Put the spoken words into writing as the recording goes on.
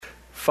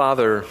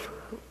Father,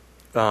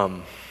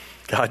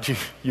 God,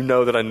 you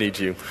know that I need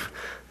you.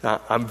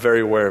 I'm very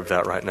aware of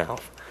that right now.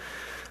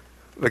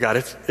 But God,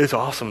 it's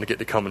awesome to get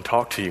to come and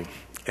talk to you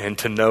and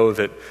to know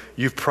that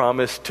you've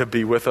promised to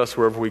be with us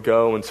wherever we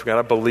go. And so God,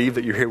 I believe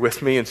that you're here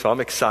with me, and so I'm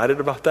excited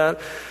about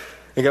that.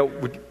 And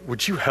God,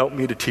 would you help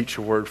me to teach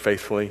your word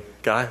faithfully?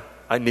 God,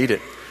 I need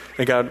it.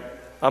 And God,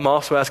 I'm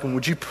also asking,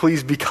 would you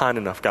please be kind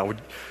enough,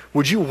 God?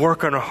 Would you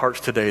work on our hearts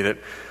today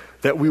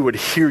that we would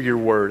hear your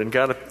word? And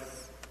God,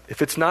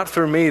 if it's not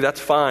through me,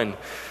 that's fine.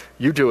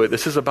 You do it.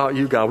 This is about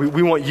you, God.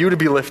 We want you to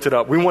be lifted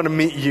up. We want to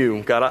meet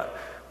you. God,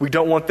 we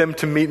don't want them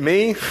to meet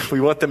me. We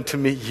want them to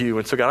meet you.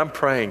 And so, God, I'm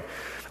praying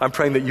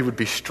that you would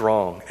be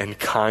strong and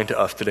kind to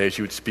us today as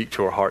you would speak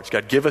to our hearts.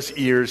 God, give us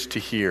ears to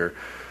hear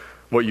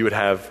what you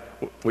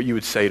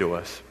would say to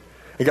us.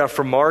 And God,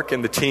 for Mark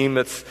and the team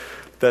that's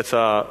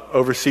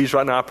overseas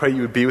right now, I pray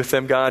you would be with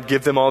them, God.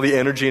 Give them all the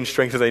energy and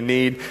strength that they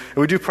need. And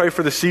we do pray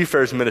for the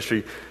Seafarers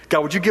ministry.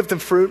 God, would you give them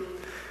fruit?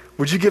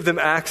 Would you give them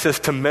access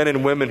to men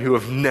and women who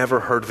have never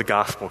heard the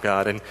gospel,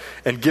 God,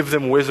 and give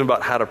them wisdom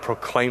about how to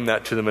proclaim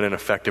that to them in an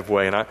effective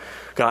way. And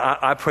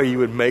I pray you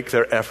would make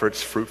their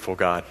efforts fruitful,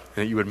 God,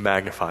 and that you would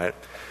magnify it.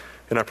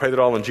 And I pray that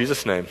all in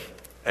Jesus' name.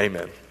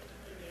 Amen.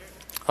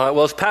 All right,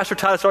 well, as Pastor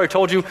Titus already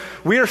told you,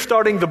 we are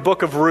starting the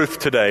book of Ruth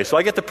today. So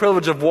I get the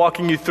privilege of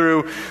walking you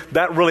through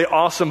that really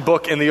awesome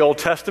book in the Old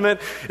Testament.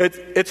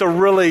 It's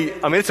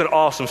an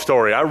awesome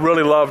story. I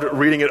really loved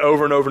reading it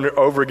over and over and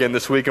over again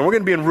this week. And we're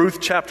going to be in Ruth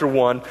chapter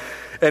 1.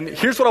 And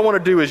here's what I want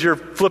to do as you're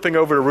flipping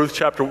over to Ruth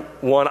chapter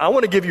 1. I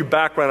want to give you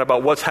background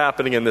about what's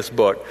happening in this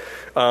book.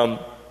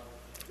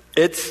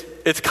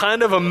 It's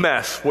kind of a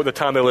mess with the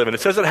time they live in. It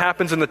says it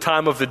happens in the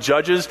time of the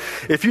Judges.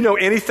 If you know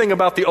anything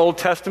about the Old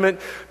Testament,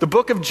 the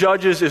book of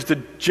Judges is the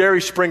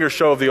Jerry Springer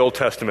show of the Old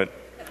Testament.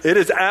 It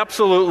is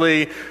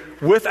absolutely,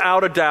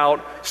 without a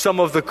doubt, some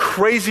of the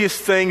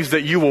craziest things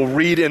that you will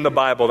read in the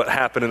Bible that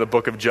happen in the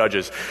book of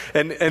Judges.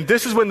 And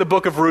this is when the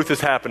book of Ruth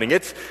is happening.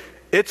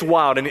 It's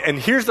wild. And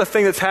here's the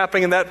thing that's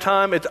happening in that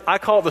time. I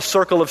call it the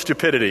circle of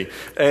stupidity.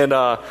 And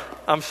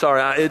I'm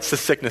sorry, it's the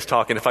sickness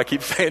talking if I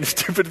keep saying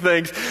stupid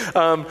things.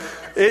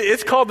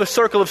 It's called the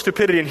circle of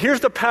stupidity. And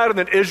here's the pattern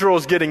that Israel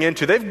is getting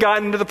into. They've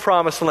gotten into the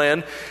promised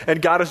land, and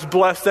God has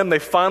blessed them. They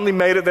finally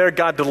made it there.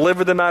 God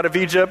delivered them out of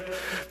Egypt.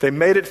 They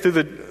made it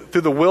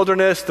through the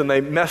wilderness, and they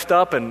messed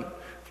up and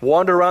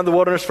wandered around the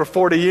wilderness for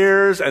 40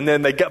 years, and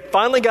then they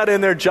finally got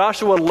in there.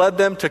 Joshua led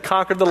them to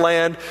conquer the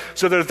land.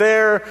 So they're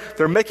there,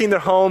 they're making their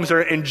homes,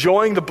 they're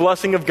enjoying the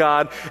blessing of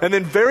God. And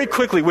then very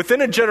quickly,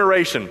 within a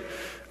generation,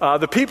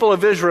 the people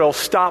of Israel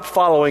stop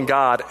following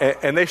God,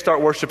 and they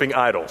start worshiping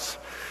idols.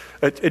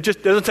 It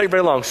just doesn't take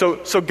very long.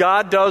 So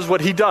God does what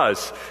he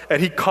does,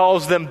 and he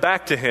calls them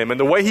back to him. And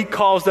the way he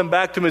calls them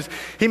back to him is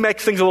he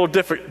makes things a little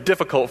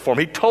difficult for them.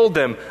 He told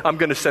them, I'm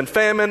going to send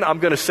famine. I'm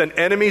going to send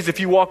enemies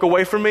if you walk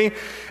away from me.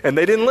 And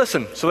they didn't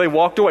listen. So they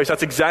walked away. So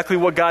that's exactly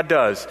what God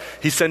does.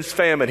 He sends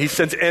famine. He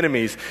sends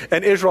enemies.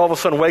 And Israel all of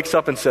a sudden wakes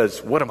up and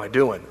says, what am I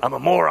doing? I'm a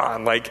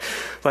moron. Like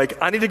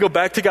I need to go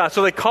back to God.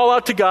 So they call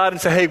out to God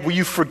and say, hey, will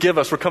you forgive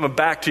us? We're coming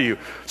back to you.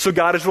 So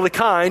God is really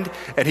kind,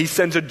 and he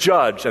sends a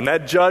judge. And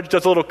that judge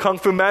does a little kung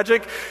fu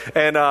magic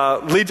and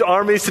leads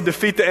armies to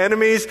defeat the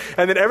enemies,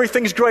 and then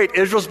everything's great.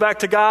 Israel's back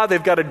to God.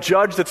 They've got a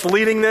judge that's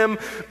leading them,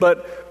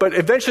 but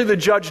eventually the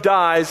judge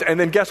dies, and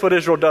then guess what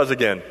Israel does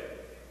again?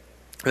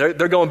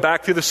 They're going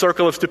back through the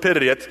circle of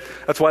stupidity.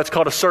 That's why it's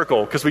called a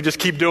circle, because we just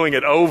keep doing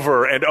it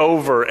over and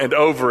over and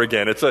over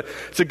again. It's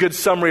a good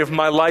summary of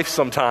my life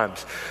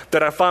sometimes,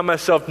 that I find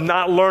myself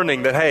not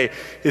learning that, hey,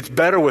 it's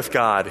better with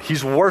God.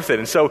 He's worth it.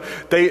 And so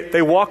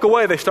they walk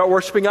away. They start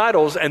worshiping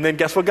idols, and then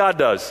guess what God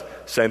does?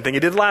 Same thing he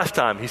did last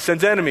time. He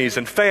sends enemies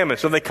and famine.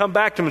 So they come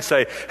back to him and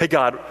say, hey,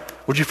 God,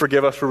 would you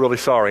forgive us? We're really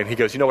sorry. And he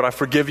goes, you know what? I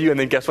forgive you. And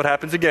then guess what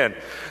happens again?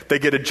 They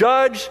get a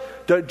judge.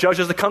 The judge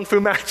does the kung fu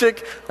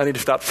magic. I need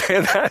to stop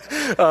saying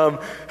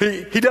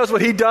that. He does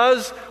what he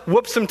does,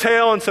 whoops some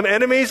tail and some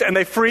enemies, and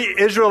they free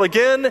Israel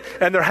again,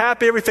 and they're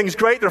happy. Everything's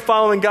great. They're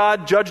following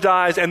God. Judge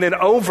dies. And then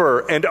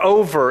over and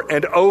over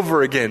and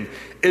over again,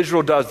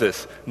 Israel does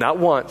this. Not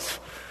once,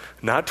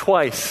 not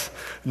twice,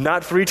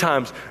 not 3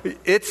 times.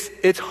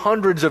 It's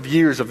hundreds of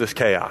years of this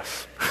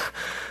chaos.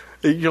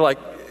 You're like,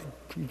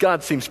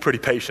 God seems pretty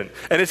patient.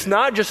 And it's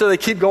not just that they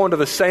keep going to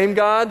the same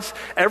gods.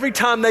 Every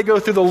time they go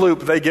through the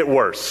loop, they get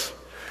worse.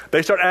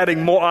 They start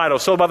adding more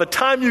idols. So by the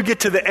time you get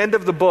to the end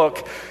of the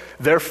book,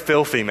 they're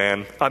filthy,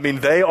 man. I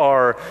mean, they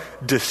are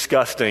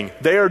disgusting.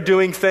 They are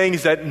doing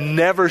things that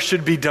never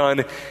should be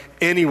done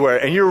anywhere.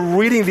 And you're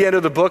reading the end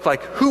of the book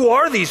like, who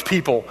are these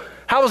people?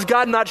 How is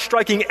God not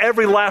striking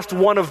every last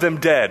one of them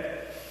dead?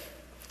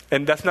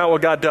 And that's not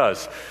what God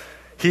does.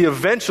 He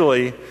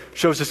eventually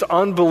shows this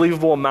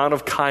unbelievable amount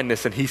of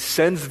kindness, and he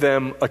sends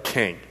them a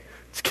king.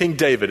 It's King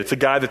David. It's a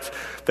guy that's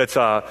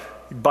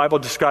Bible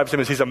describes him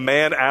as he's a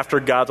man after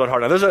God's own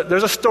heart. Now,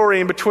 there's a story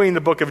in between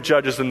the book of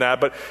Judges and that,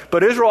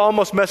 but Israel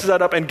almost messes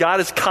that up, and God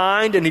is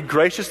kind, and he's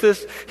gracious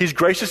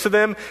to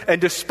them,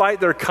 and despite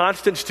their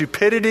constant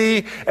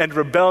stupidity and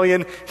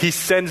rebellion, he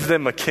sends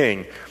them a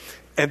king.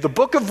 And the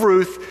book of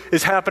Ruth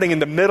is happening in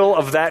the middle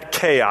of that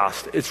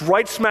chaos. It's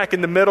right smack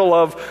in the middle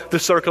of the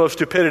circle of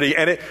stupidity.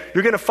 And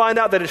you're going to find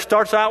out that it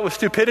starts out with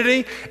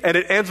stupidity and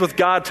it ends with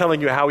God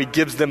telling you how he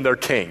gives them their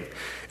king.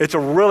 It's a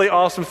really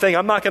awesome thing.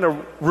 I'm not going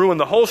to ruin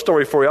the whole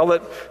story for you. I'll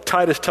let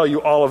Titus tell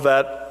you all of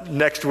that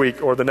next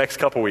week or the next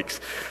couple weeks.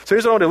 So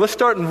here's what I'll do. Let's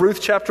start in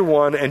Ruth chapter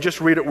 1 and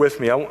just read it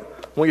with me. I want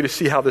you to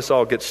see how this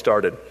all gets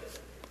started.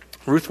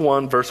 Ruth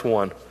 1 verse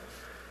 1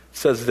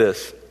 says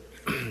this.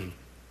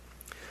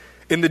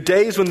 In the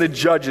days when the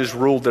judges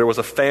ruled, there was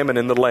a famine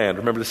in the land.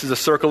 Remember, this is a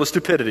circle of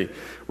stupidity.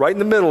 Right in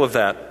the middle of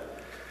that.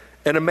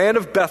 And a man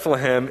of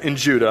Bethlehem in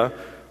Judah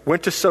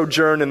went to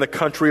sojourn in the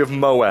country of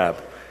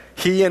Moab.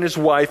 He and his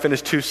wife and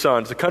his 2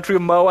 sons. The country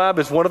of Moab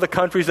is one of the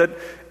countries that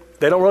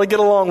they don't really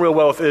get along real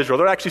well with Israel.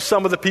 They're actually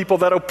some of the people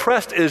that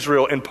oppressed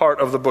Israel in part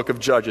of the book of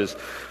Judges.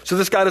 So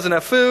this guy doesn't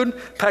have food,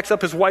 packs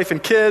up his wife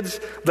and kids.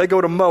 They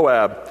go to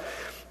Moab.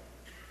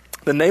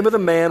 The name of the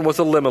man was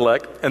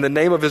Elimelech, and the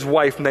name of his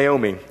wife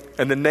Naomi.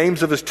 And the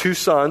names of his 2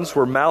 sons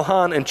were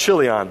Mahlon and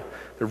Chilion.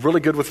 They're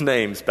really good with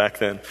names back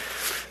then.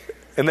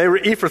 And they were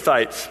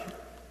Ephrathites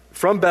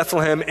from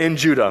Bethlehem in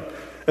Judah.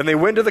 And they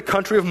went to the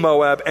country of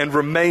Moab and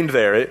remained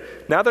there.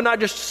 Now they're not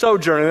just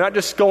sojourning, they're not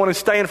just going and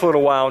staying for a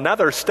little while. Now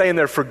they're staying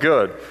there for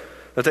good.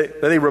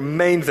 They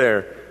remained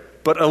there.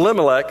 But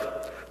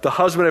Elimelech, the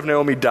husband of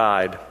Naomi,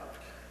 died.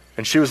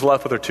 And she was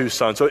left with her 2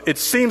 sons. So it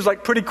seems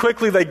like pretty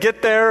quickly they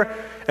get there,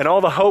 and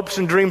all the hopes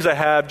and dreams they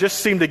have just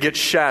seem to get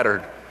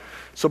shattered.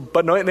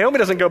 But Naomi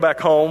doesn't go back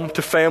home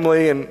to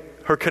family and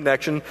her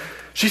connection.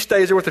 She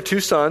stays there with her 2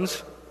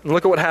 sons. And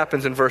look at what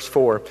happens in verse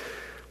 4.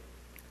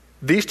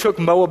 These took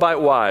Moabite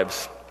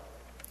wives.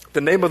 The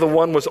name of the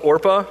one was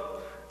Orpah.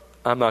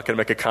 I'm not going to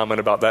make a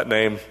comment about that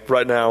name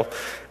right now.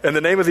 And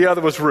the name of the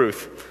other was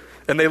Ruth.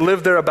 And they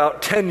lived there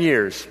about 10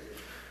 years.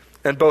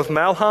 And both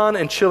Mahlon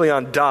and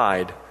Chilion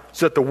died,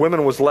 so that the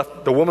woman was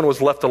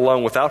left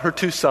alone without her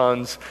 2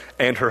 sons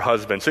and her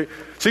husband. So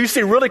you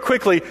see really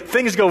quickly,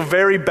 things go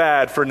very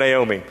bad for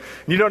Naomi.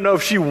 You don't know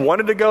if she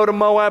wanted to go to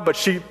Moab, but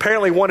she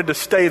apparently wanted to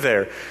stay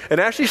there. And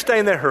as she's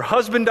staying there, her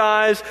husband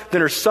dies, then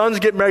her sons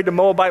get married to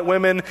Moabite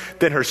women,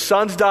 then her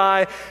sons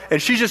die,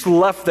 and she's just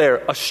left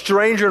there, a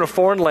stranger in a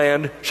foreign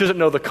land. She doesn't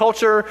know the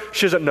culture,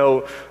 she doesn't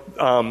know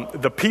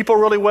the people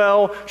really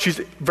well. She's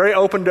very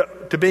open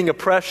to being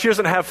oppressed. She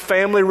doesn't have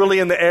family really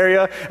in the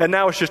area, and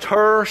now it's just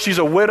her. She's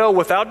a widow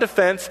without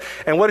defense,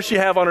 and what does she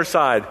have on her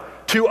side?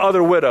 2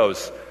 other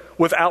widows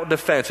without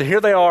defense. And here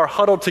they are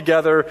huddled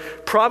together,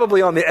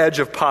 probably on the edge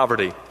of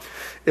poverty,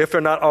 if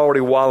they're not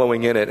already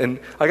wallowing in it. And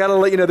I got to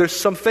let you know, there's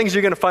some things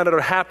you're going to find out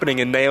are happening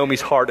in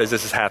Naomi's heart as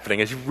this is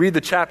happening. As you read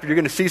the chapter, you're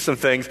going to see some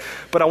things,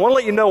 but I want to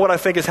let you know what I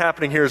think is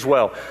happening here as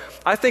well.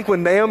 I think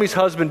when Naomi's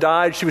husband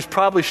died, she was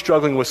probably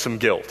struggling with some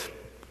guilt.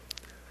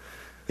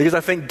 Because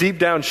I think deep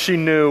down she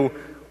knew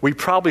we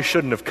probably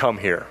shouldn't have come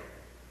here.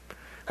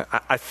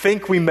 I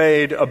think we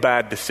made a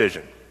bad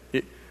decision.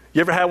 You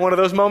ever had one of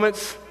those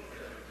moments?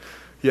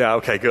 Yeah,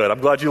 okay, good.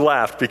 I'm glad you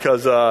laughed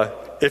because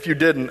if you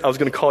didn't, I was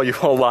going to call you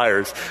all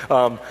liars.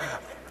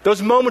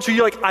 Those moments where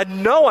you're like, I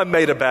know I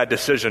made a bad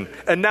decision,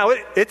 and now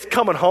it's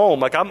coming home.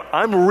 Like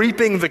I'm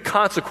reaping the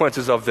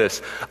consequences of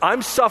this.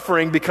 I'm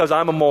suffering because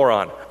I'm a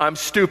moron. I'm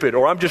stupid,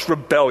 or I'm just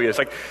rebellious.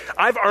 Like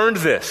I've earned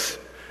this.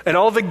 And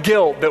all the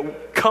guilt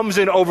that comes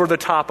in over the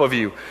top of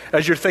you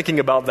as you're thinking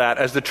about that,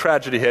 as the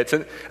tragedy hits.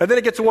 And then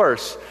it gets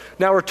worse.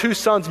 Now her 2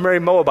 sons marry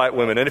Moabite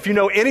women. And if you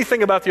know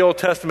anything about the Old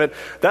Testament,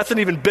 that's an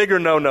even bigger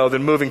no-no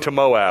than moving to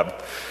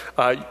Moab.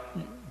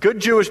 Good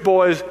Jewish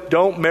boys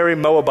don't marry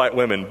Moabite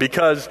women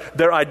because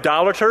they're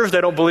idolaters. They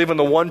don't believe in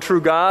the one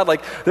true God.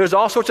 Like, there's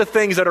all sorts of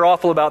things that are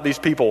awful about these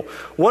people.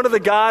 One of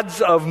the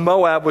gods of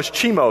Moab was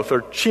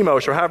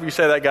Chemosh, or however you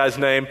say that guy's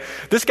name.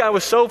 This guy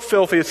was so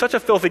filthy, it's such a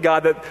filthy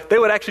god that they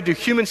would actually do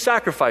human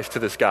sacrifice to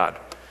this god.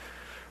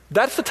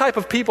 That's the type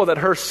of people that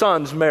her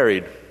sons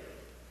married.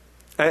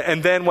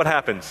 And then what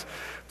happens?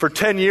 For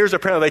 10 years,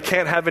 apparently they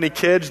can't have any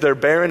kids. They're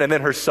barren, and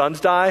then her sons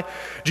die.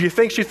 Do you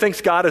think she thinks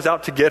God is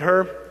out to get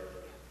her?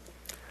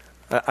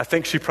 I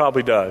think she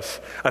probably does.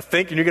 I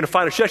think, and you're going to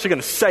find her, she's actually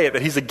going to say it,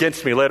 that he's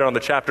against me later on in the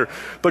chapter.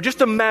 But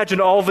just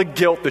imagine all the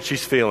guilt that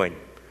she's feeling.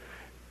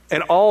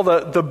 And all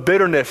the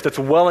bitterness that's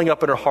welling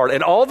up in her heart.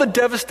 And all the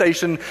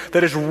devastation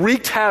that has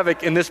wreaked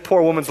havoc in this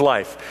poor woman's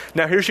life.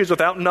 Now here she is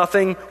without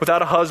nothing,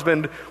 without a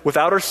husband,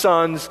 without her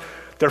sons.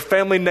 Their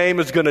family name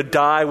is going to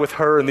die with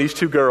her and these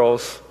 2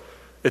 girls.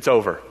 It's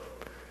over.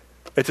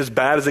 It's as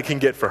bad as it can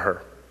get for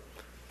her.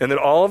 And then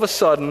all of a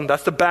sudden,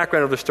 that's the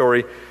background of the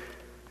story,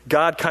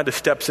 God kind of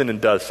steps in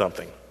and does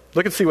something.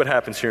 Look and see what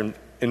happens here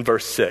in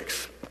verse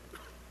 6.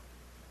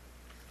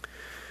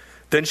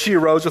 Then she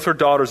arose with her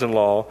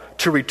daughters-in-law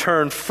to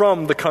return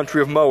from the country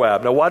of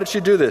Moab. Now, why did she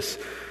do this?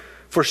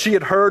 For she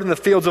had heard in the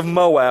fields of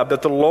Moab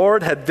that the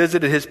Lord had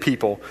visited his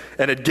people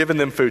and had given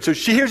them food. So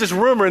she hears this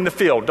rumor in the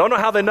field. Don't know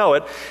how they know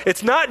it.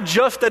 It's not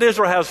just that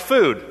Israel has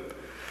food.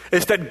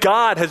 It's that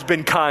God has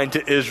been kind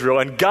to Israel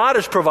and God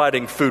is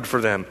providing food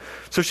for them.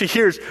 So she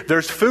hears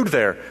there's food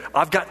there.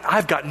 I've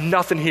got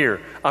nothing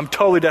here. I'm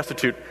totally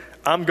destitute.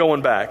 I'm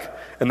going back.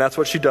 And that's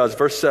what she does.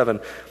 Verse 7.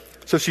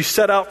 So she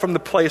set out from the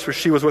place where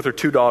she was with her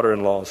 2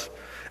 daughter-in-laws.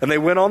 And they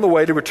went on the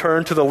way to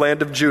return to the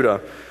land of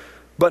Judah.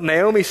 But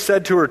Naomi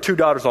said to her 2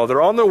 daughters-in-law,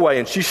 they're on their way,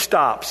 and she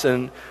stops,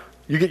 and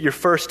you get your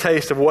first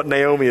taste of what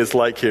Naomi is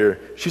like here.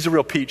 She's a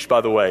real peach,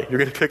 by the way. You're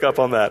going to pick up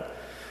on that.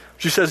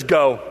 She says,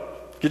 go.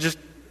 You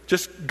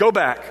just go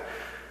back.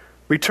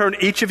 Return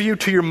each of you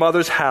to your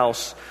mother's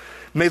house.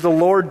 May the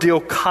Lord deal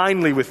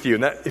kindly with you.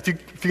 And that,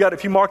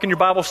 if you mark in your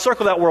Bible,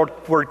 circle that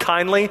word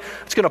kindly.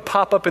 It's going to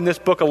pop up in this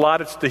book a lot.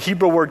 It's the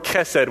Hebrew word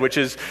chesed, which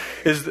is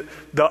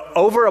the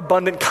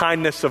overabundant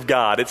kindness of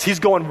God. He's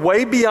going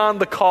way beyond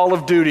the call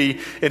of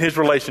duty in his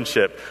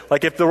relationship.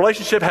 Like if the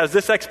relationship has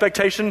this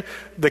expectation,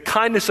 the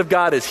kindness of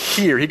God is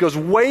here. He goes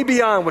way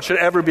beyond what should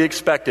ever be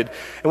expected.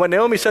 And what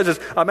Naomi says is,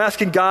 I'm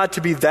asking God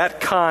to be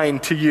that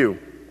kind to you.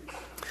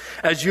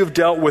 As you have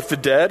dealt with the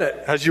dead,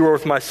 as you were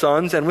with my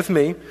sons and with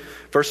me.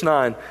 Verse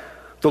 9,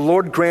 the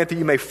Lord grant that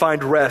you may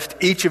find rest,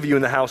 each of you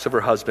in the house of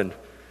her husband.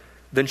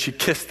 Then she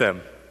kissed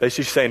them.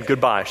 Basically saying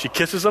goodbye. She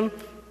kisses them,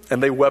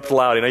 and they wept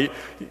loud.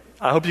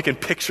 I hope you can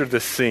picture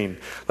this scene.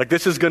 Like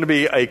this is going to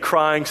be a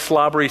crying,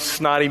 slobbery,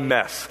 snotty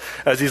mess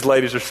as these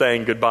ladies are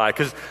saying goodbye,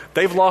 because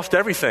they've lost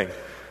everything.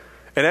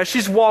 And as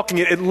she's walking,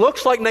 it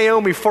looks like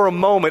Naomi for a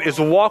moment is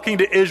walking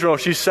to Israel.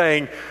 She's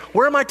saying,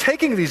 where am I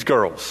taking these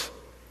girls?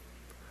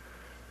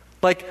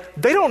 Like,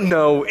 they don't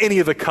know any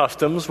of the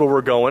customs where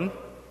we're going.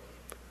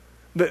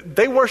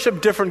 They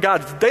worship different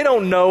gods. They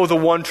don't know the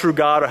one true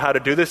God or how to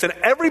do this. And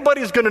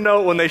everybody's going to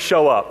know it when they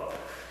show up.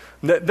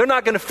 They're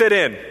not going to fit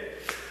in.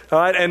 All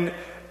right?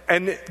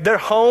 And they're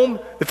home.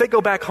 If they go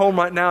back home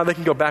right now, they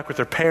can go back with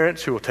their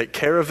parents who will take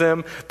care of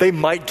them. They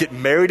might get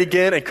married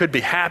again and could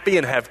be happy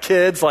and have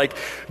kids. Like,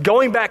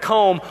 going back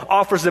home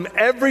offers them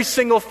every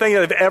single thing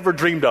that they've ever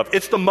dreamed of.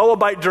 It's the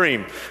Moabite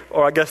dream,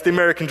 or I guess the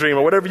American dream,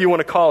 or whatever you want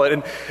to call it.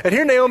 And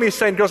here Naomi is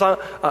saying, girls,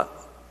 I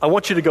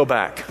want you to go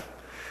back.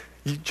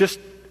 You just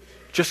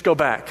go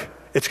back.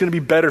 It's going to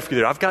be better for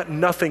you there. I've got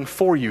nothing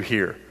for you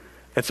here.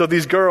 And so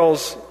these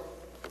girls,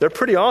 they're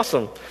pretty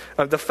awesome.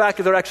 The fact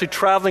that they're actually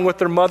traveling with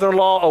their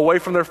mother-in-law away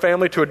from their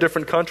family to a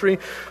different country.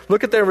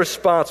 Look at their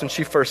response when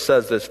she first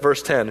says this.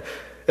 Verse 10.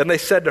 And they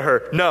said to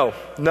her, no,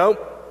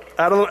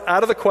 out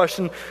of the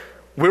question.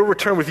 We'll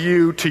return with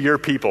you to your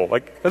people.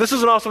 Like, this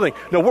is an awesome thing.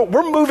 No,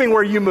 we're moving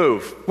where you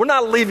move. We're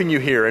not leaving you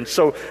here. And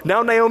so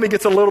now Naomi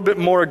gets a little bit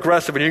more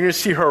aggressive, and you're going to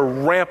see her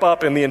ramp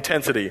up in the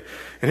intensity.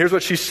 And here's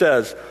what she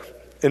says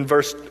in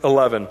verse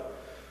 11.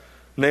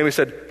 Naomi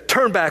said,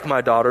 turn back, my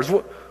daughters.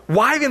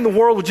 Why in the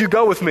world would you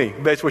go with me?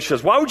 Basically what she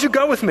says. Why would you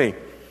go with me?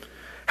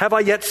 Have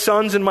I yet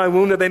sons in my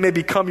womb that they may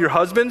become your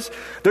husbands?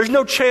 There's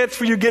no chance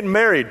for you getting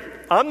married.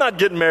 I'm not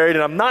getting married,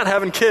 and I'm not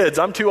having kids.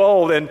 I'm too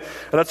old, and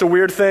that's a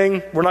weird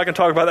thing. We're not going to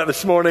talk about that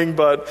this morning,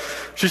 but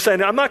she's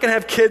saying, I'm not going to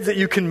have kids that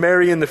you can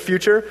marry in the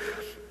future.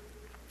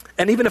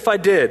 And even if I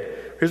did,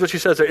 here's what she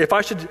says there. If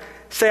I should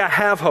say I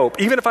have hope,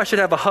 even if I should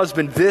have a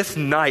husband this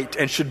night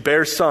and should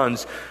bear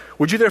sons,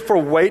 would you therefore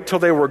wait till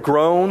they were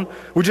grown?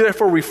 Would you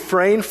therefore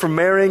refrain from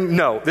marrying?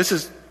 No. This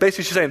is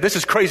basically she's saying, this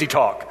is crazy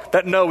talk.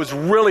 That no is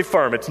really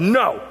firm. It's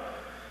no.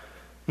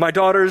 My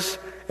daughters,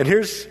 and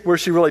here's where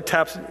she really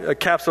caps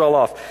it all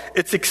off.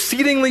 It's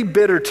exceedingly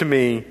bitter to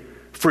me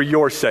for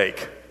your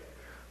sake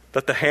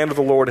that the hand of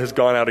the Lord has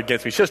gone out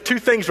against me. She says 2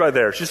 things right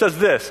there. She says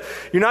this.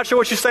 You're not sure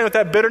what she's saying with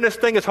that bitterness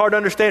thing. It's hard to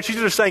understand. She's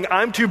either saying,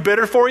 I'm too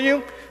bitter for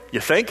you, you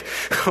think?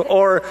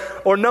 or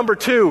number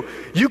 2,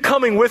 you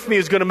coming with me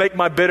is going to make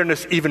my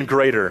bitterness even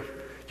greater.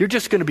 You're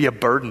just going to be a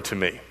burden to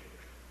me.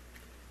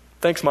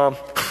 Thanks, Mom.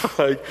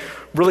 Like,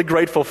 really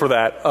grateful for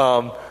that.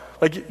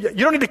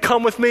 You don't need to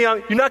come with me.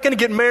 You're not going to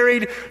get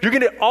married.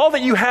 All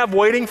that you have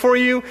waiting for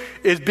you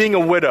is being a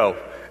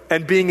widow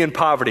and being in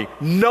poverty.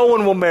 No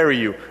one will marry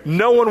you.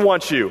 No one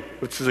wants you.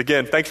 Which is,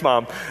 again, thanks,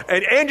 Mom.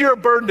 And you're a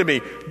burden to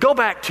me. Go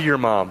back to your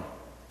mom,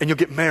 and you'll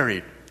get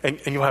married, and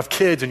you'll have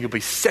kids, and you'll be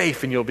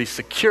safe, and you'll be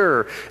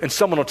secure, and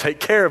someone will take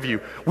care of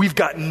you. We've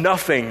got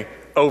nothing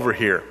over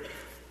here.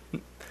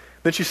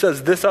 Then she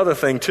says this other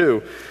thing,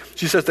 too.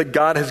 She says that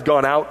God has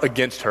gone out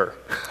against her.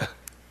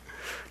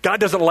 God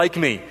doesn't like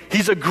me.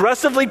 He's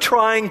aggressively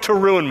trying to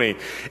ruin me.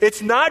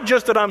 It's not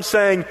just that I'm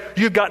saying,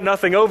 you've got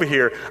nothing over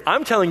here.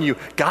 I'm telling you,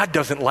 God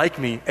doesn't like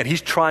me, and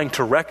he's trying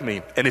to wreck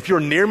me. And if you're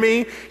near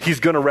me, he's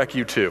going to wreck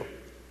you too.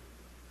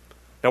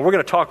 Now, we're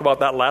going to talk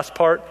about that last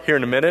part here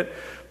in a minute,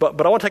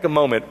 but I want to take a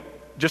moment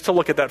just to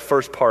look at that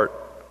first part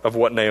of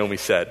what Naomi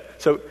said.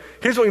 So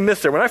here's what we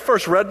missed there. When I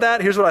first read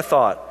that, here's what I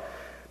thought.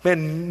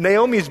 Man,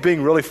 Naomi's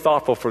being really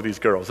thoughtful for these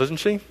girls, isn't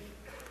she?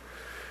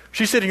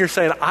 She's sitting here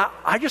saying,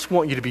 I just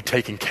want you to be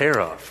taken care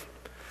of.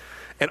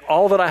 And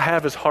all that I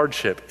have is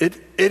hardship.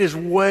 It is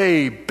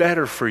way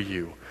better for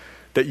you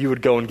that you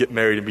would go and get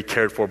married and be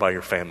cared for by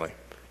your family.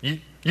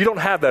 You don't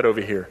have that over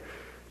here.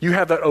 You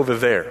have that over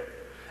there.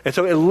 And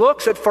so it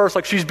looks at first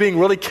like she's being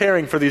really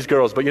caring for these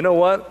girls. But you know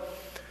what?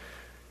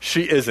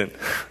 She isn't.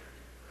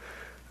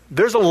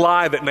 There's a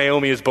lie that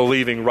Naomi is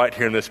believing right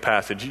here in this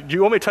passage. Do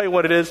you want me to tell you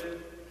what it is?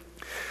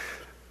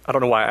 I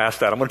don't know why I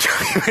asked that. I'm going to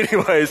tell you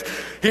anyways.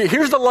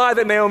 Here's the lie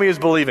that Naomi is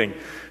believing.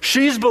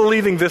 She's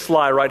believing this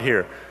lie right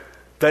here.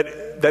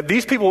 that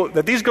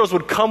these girls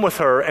would come with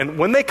her, and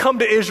when they come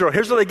to Israel,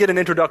 here's what they get an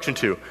introduction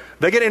to.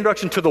 They get an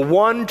introduction to the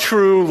one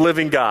true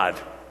living God.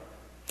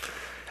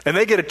 And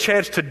they get a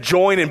chance to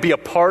join and be a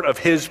part of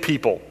his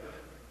people.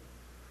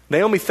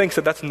 Naomi thinks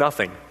that that's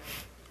nothing.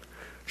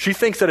 She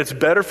thinks that it's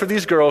better for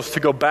these girls to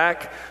go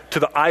back to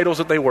the idols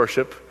that they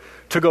worship,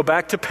 to go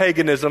back to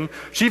paganism.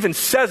 She even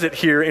says it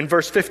here in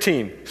verse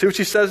 15. See what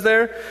she says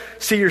there?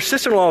 See, your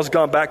sister-in-law has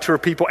gone back to her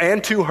people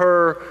and to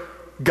her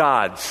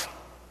gods.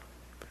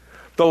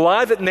 The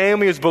lie that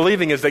Naomi is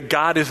believing is that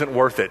God isn't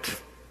worth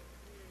it.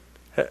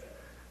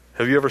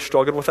 Have you ever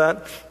struggled with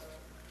that?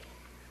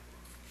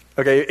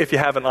 Okay, if you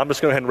haven't, I'm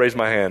just going to go ahead and raise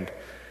my hand.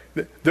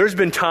 There's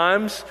been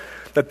times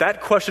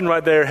that question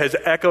right there has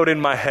echoed in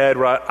my head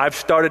where I've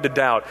started to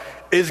doubt,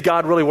 is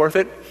God really worth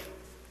it?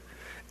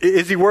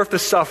 Is he worth the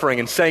suffering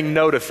and saying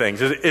no to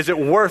things? Is it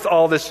worth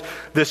all this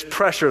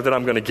pressure that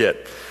I'm going to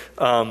get?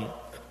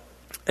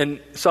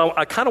 And so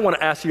I kind of want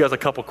to ask you guys a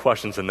couple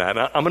questions in that. And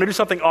I'm going to do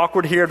something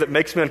awkward here that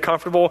makes me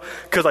uncomfortable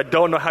because I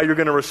don't know how you're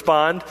going to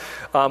respond.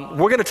 We're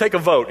going to take a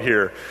vote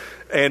here.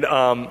 And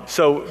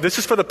so this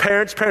is for the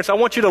parents. Parents, I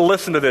want you to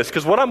listen to this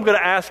because what I'm going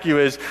to ask you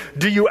is,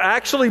 do you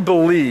actually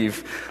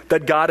believe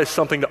that God is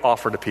something to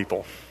offer to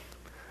people?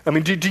 I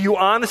mean, do you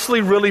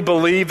honestly really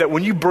believe that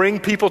when you bring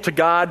people to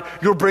God,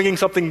 you're bringing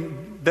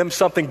them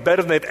something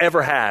better than they've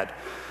ever had?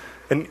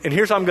 And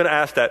here's how I'm going to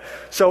ask that.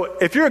 So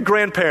if you're a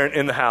grandparent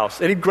in the house,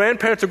 any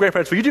grandparents or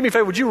grandparents, will you do me a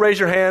favor? Would you raise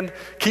your hand?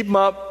 Keep them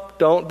up.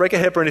 Don't break a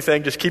hip or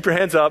anything. Just keep your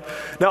hands up.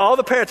 Now, all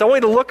the parents, I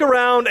want you to look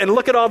around and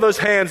look at all those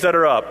hands that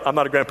are up. I'm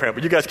not a grandparent,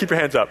 but you guys keep your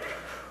hands up.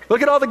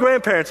 Look at all the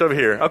grandparents over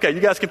here. Okay,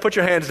 you guys can put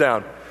your hands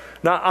down.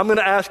 Now, I'm going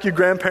to ask you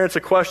grandparents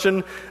a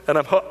question, and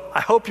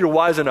I hope you're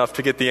wise enough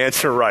to get the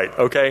answer right,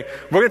 okay?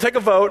 We're going to take a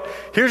vote.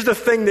 Here's the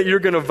thing that you're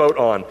going to vote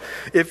on.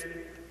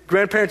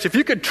 Grandparents, if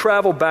you could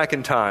travel back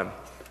in time,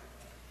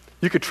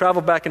 you could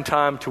travel back in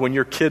time to when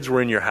your kids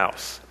were in your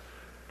house,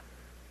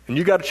 and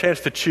you got a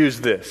chance to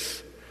choose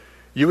this.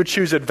 You would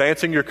choose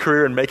advancing your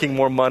career and making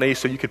more money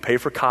so you could pay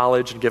for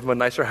college and give them a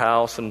nicer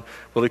house and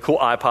really cool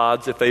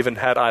iPods, if they even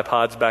had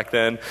iPods back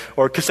then,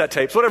 or cassette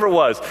tapes, whatever it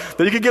was.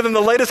 That you could give them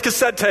the latest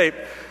cassette tape.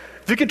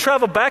 If you could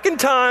travel back in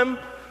time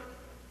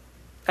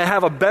and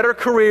have a better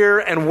career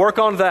and work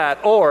on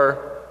that,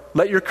 or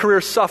let your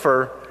career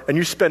suffer and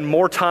you spend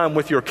more time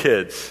with your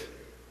kids.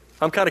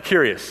 I'm kind of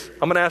curious.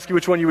 I'm going to ask you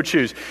which one you would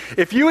choose.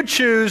 If you would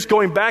choose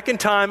going back in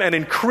time and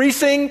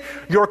increasing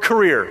your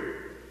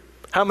career,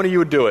 how many of you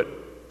would do it?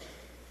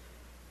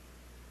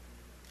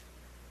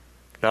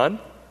 None?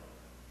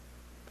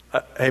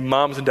 Hey,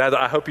 moms and dads,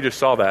 I hope you just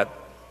saw that.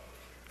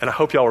 And I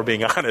hope y'all were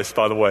being honest,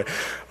 by the way.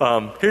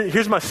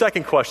 Here's my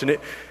second question.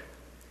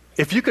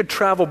 If you could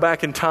travel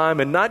back in time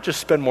and not just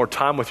spend more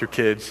time with your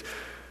kids,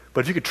 but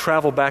if you could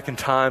travel back in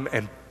time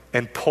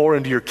and pour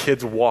into your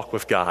kids' walk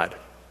with God,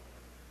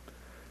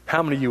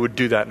 how many of you would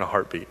do that in a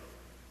heartbeat?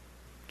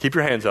 Keep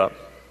your hands up.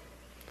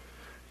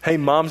 Hey,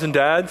 moms and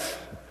dads,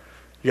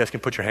 you guys can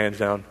put your hands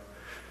down.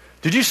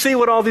 Did you see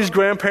what all these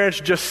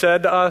grandparents just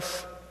said to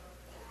us?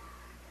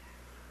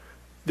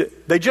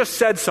 They just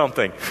said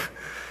something.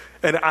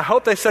 And I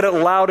hope they said it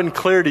loud and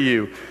clear to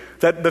you.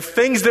 That the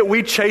things that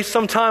we chase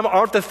sometime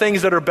aren't the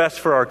things that are best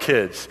for our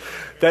kids.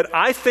 That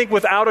I think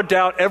without a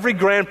doubt every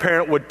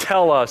grandparent would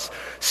tell us,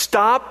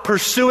 stop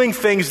pursuing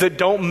things that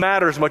don't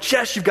matter as much.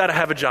 Yes, you've got to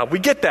have a job. We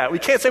get that. We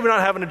can't say we're not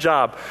having a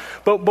job.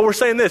 But we're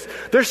saying this.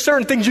 There's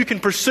certain things you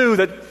can pursue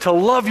that to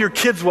love your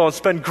kids well and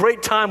spend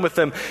great time with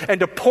them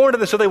and to pour into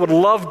them so they would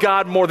love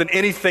God more than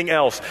anything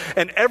else.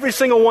 And every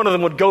single one of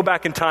them would go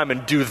back in time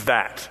and do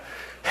that.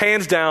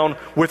 Hands down,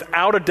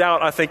 without a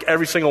doubt, I think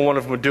every single one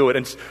of them would do it.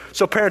 And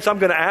so parents, I'm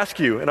going to ask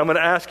you, and I'm going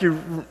to ask you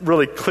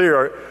really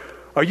clear,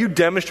 are you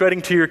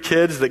demonstrating to your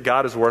kids that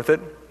God is worth it?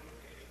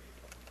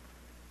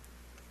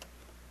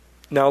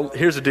 Now,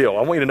 here's the deal.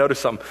 I want you to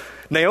notice something.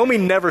 Naomi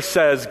never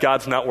says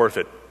God's not worth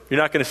it. You're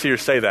not going to see her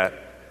say that.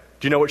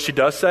 Do you know what she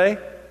does say?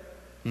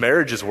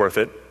 Marriage is worth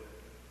it.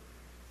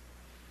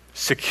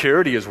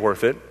 Security is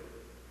worth it.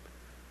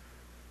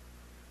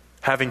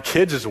 Having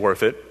kids is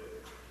worth it.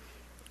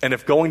 And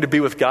if going to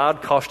be with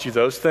God cost you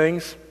those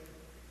things,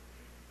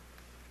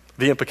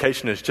 the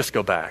implication is just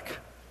go back.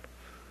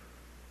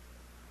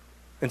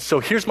 And so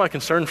here's my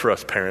concern for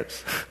us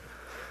parents.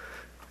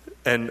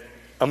 And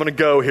I'm going to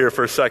go here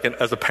for a second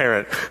as a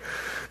parent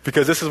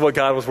because this is what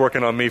God was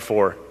working on me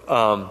for.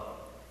 You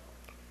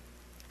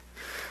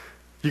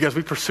guys,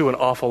 we pursue an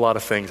awful lot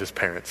of things as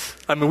parents.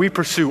 I mean, we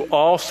pursue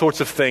all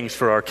sorts of things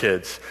for our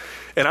kids.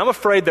 And I'm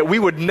afraid that we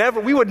would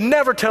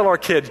never tell our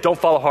kids, don't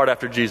follow hard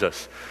after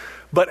Jesus.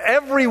 But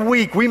every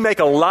week we make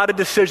a lot of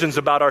decisions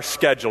about our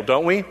schedule,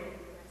 don't we?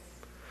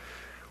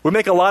 We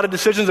make a lot of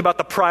decisions about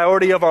the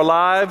priority of our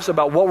lives,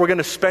 about what we're going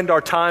to spend our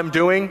time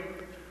doing.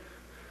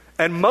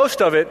 And most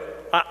of it,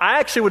 I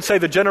actually would say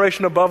the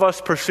generation above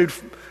us pursued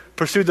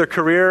their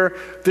career.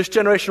 This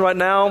generation right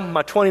now,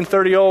 my 20 and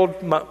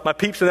 30-year-old, my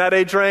peeps in that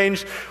age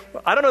range,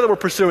 I don't know that we're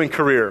pursuing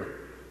career.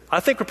 I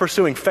think we're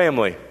pursuing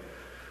family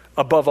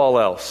above all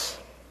else.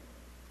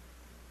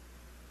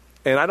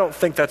 And I don't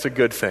think that's a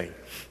good thing.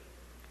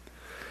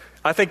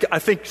 I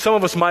think some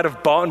of us might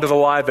have bought into the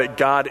lie that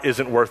God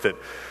isn't worth it.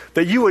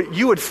 That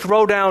you would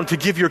throw down to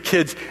give your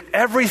kids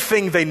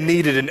everything they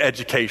needed in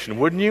education,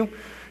 wouldn't you?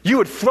 You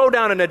would throw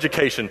down in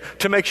education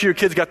to make sure your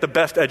kids got the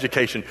best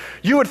education.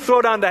 You would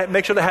throw down to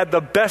make sure they had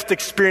the best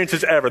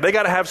experiences ever. They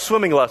got to have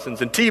swimming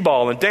lessons and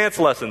t-ball and dance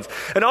lessons.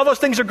 And all those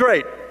things are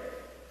great.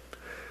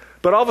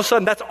 But all of a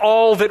sudden, that's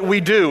all that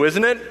we do,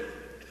 isn't it?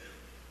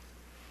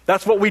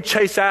 That's what we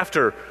chase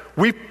after.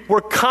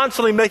 We're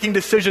constantly making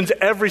decisions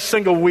every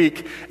single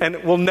week,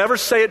 and we'll never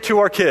say it to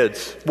our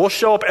kids. We'll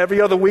show up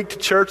every other week to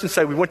church and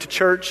say, we went to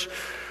church.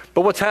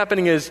 But what's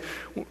happening is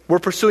we're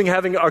pursuing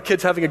having our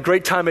kids having a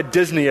great time at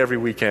Disney every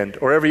weekend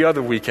or every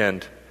other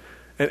weekend,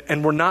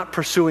 and we're not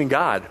pursuing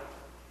God.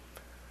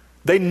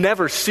 They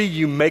never see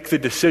you make the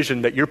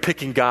decision that you're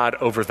picking God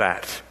over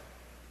that.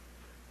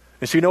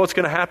 And so you know what's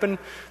going to happen?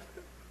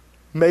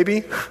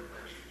 Maybe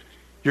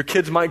your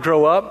kids might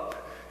grow up,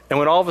 and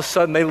when all of a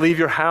sudden they leave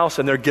your house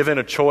and they're given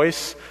a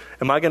choice,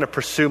 am I going to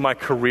pursue my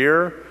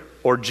career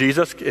or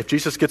Jesus? If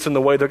Jesus gets in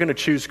the way, they're going to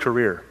choose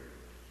career.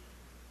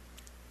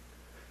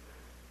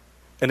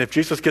 And if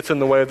Jesus gets in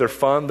the way of their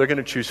fun, they're going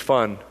to choose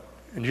fun.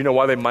 And you know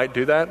why they might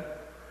do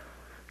that?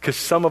 Because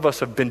some of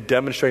us have been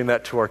demonstrating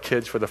that to our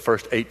kids for the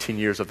first 18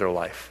 years of their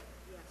life.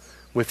 Yes.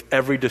 With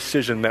every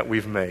decision that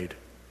we've made.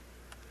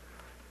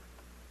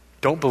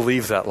 Don't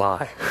believe that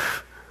lie.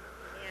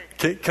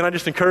 Can I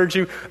just encourage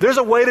you? There's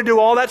a way to do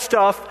all that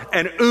stuff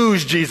and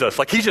ooze Jesus.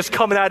 Like he's just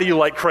coming out of you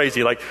like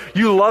crazy. Like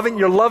you're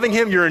loving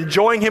him, you're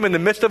enjoying him in the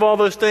midst of all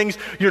those things.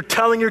 You're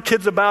telling your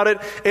kids about it.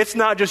 It's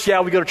not just,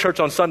 we go to church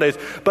on Sundays,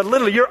 but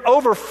literally you're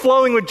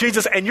overflowing with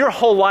Jesus, and your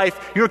whole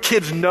life, your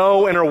kids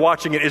know and are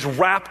watching it, is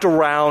wrapped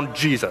around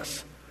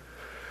Jesus.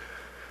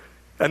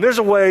 And there's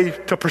a way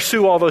to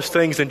pursue all those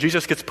things, and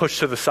Jesus gets pushed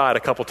to the side a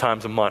couple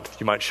times a month.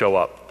 You might show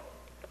up.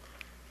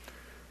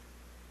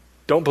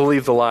 Don't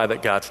believe the lie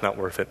that God's not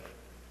worth it.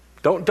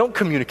 Don't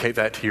communicate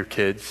that to your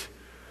kids.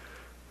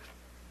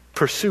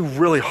 Pursue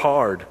really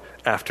hard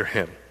after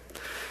him.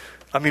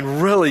 I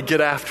mean, really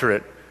get after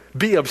it.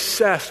 Be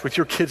obsessed with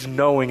your kids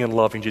knowing and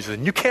loving Jesus.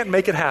 And you can't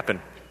make it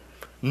happen.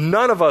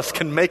 None of us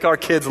can make our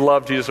kids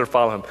love Jesus or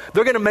follow him.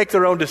 They're going to make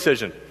their own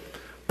decision.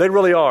 They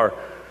really are.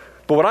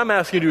 But what I'm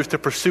asking you to do is to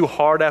pursue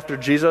hard after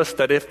Jesus,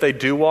 that if they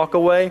do walk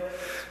away,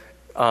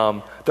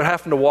 they're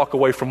having to walk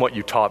away from what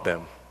you taught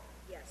them.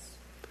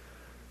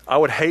 I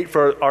would hate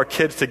for our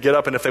kids to get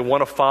up, and if they want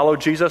to follow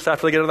Jesus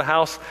after they get in the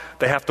house,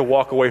 they have to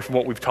walk away from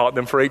what we've taught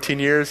them for 18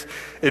 years.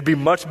 It'd be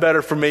much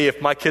better for me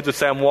if my kids would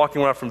say, I'm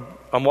walking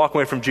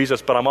away from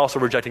Jesus, but I'm also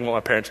rejecting what my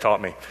parents taught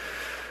me.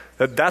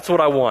 That's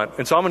what I want.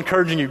 And so I'm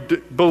encouraging you to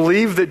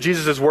believe that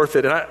Jesus is worth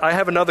it. And I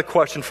have another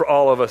question for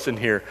all of us in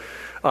here.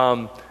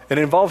 And it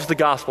involves the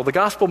gospel. The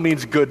gospel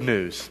means good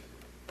news.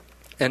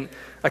 And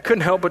I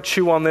couldn't help but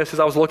chew on this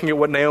as I was looking at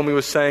what Naomi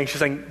was saying. She's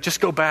saying,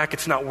 just go back.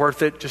 It's not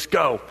worth it. Just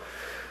go.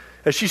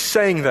 As she's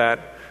saying that,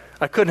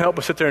 I couldn't help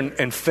but sit there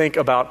and think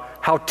about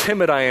how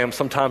timid I am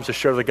sometimes to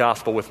share the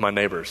gospel with my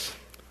neighbors.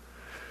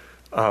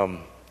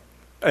 And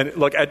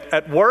look,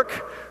 at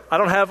work, I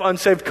don't have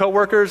unsaved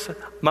coworkers.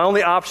 My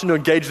only option to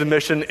engage the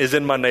mission is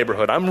in my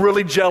neighborhood. I'm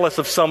really jealous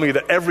of some of you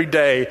that every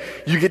day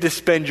you get to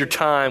spend your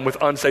time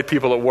with unsaved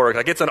people at work.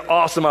 Like, it's an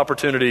awesome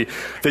opportunity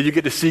that you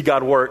get to see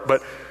God work.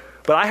 But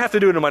I have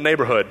to do it in my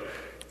neighborhood.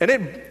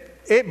 And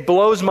it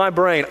blows my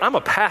brain. I'm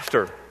a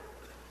pastor.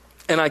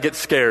 And I get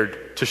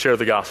scared to share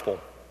the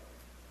gospel.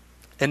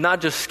 And not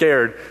just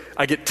scared,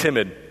 I get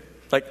timid.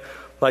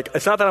 Like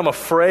it's not that I'm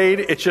afraid,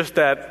 it's just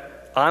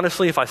that,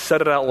 honestly, if I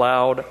said it out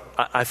loud,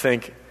 I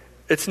think,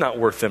 it's not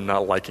worth them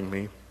not liking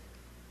me.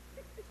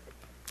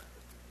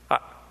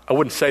 I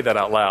wouldn't say that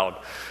out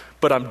loud,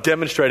 but I'm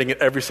demonstrating it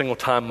every single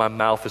time my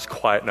mouth is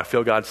quiet, and I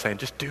feel God saying,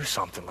 just do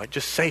something,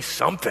 just say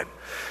something.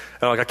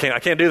 And I'm like, I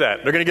can't do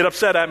that. They're going to get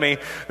upset at me.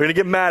 They're going to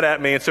get mad at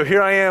me. And so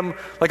here I am,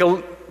 like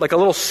a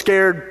little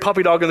scared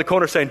puppy dog in the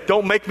corner saying,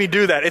 don't make me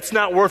do that. It's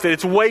not worth it.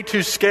 It's way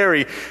too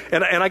scary.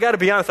 And I got to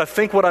be honest, I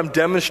think what I'm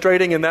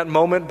demonstrating in that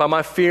moment by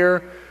my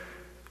fear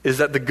is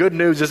that the good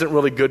news isn't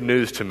really good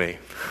news to me.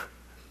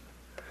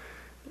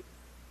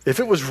 If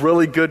it was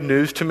really good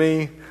news to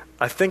me,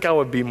 I think I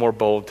would be more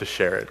bold to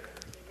share it.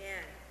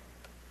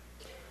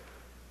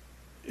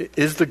 Amen.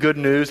 Is the good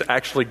news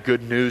actually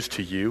good news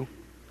to you?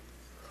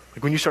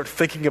 Like when you start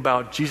thinking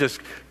about Jesus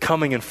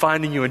coming and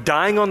finding you and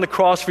dying on the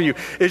cross for you,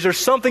 is there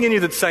something in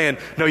you that's saying,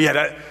 no,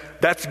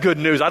 that's good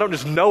news. I don't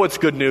just know it's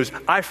good news.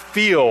 I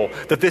feel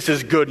that this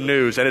is good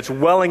news, and it's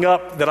welling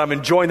up that I'm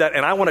enjoying that,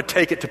 and I want to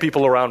take it to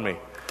people around me.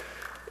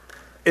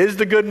 Is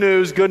the good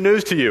news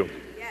to you?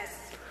 Yes.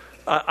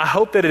 I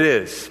hope that it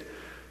is.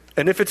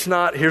 And if it's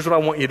not, here's what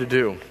I want you to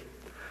do.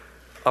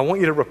 I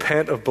want you to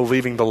repent of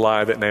believing the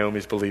lie that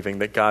Naomi's believing,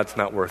 that God's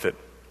not worth it.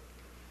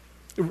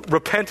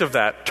 Repent of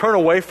that. Turn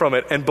away from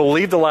it and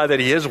believe the lie that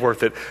he is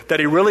worth it,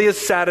 that he really is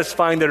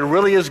satisfying, that it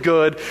really is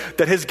good,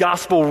 that his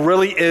gospel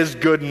really is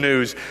good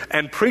news.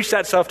 And preach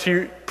that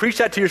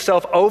to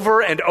yourself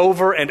over and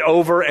over and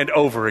over and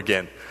over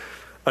again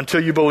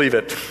until you believe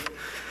it.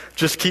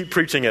 Just keep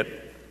preaching it.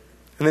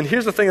 And then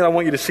here's the thing that I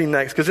want you to see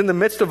next, because in the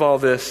midst of all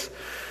this,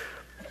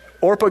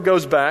 Orpah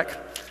goes back,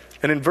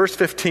 and in verse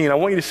 15, I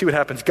want you to see what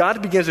happens.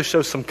 God begins to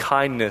show some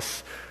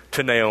kindness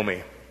to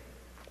Naomi.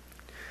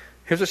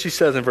 Here's what she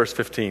says in verse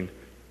 15.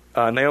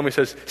 Naomi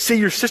says, "See,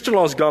 your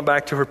sister-in-law has gone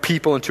back to her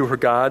people and to her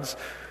gods.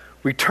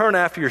 Return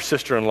after your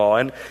sister-in-law."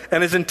 And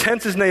as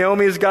intense as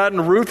Naomi has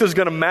gotten, Ruth is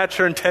going to match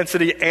her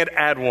intensity and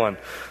add one.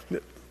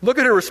 Look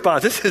at her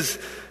response. This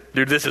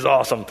is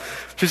awesome.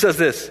 She says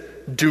this,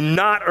 "Do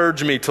not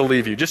urge me to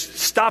leave you." Just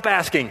stop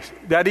asking.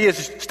 The idea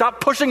is stop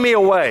pushing me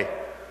away.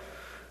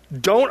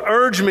 Don't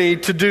urge me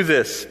to do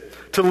this,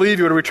 to leave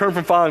you or to return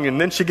from following you.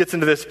 And then she gets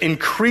into this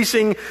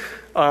increasing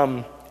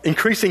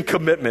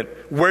commitment.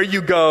 Where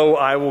you go,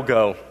 I will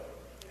go.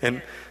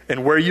 And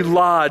where you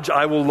lodge,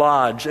 I will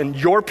lodge. And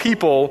your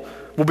people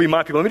will be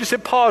my people. Let me just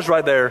hit pause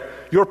right there.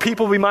 Your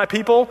people will be my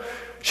people.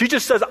 She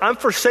just says, I'm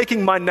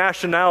forsaking my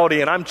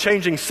nationality and I'm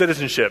changing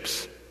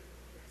citizenships.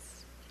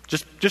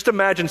 Just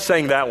imagine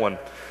saying that one.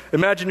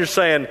 Imagine you're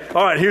saying,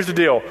 all right, here's the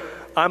deal.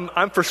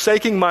 I'm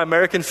forsaking my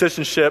American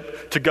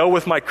citizenship to go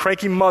with my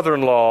cranky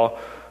mother-in-law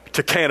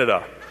to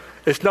Canada.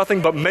 It's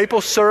nothing but maple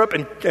syrup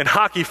and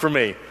hockey for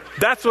me.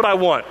 That's what I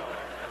want.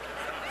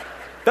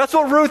 That's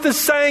what Ruth is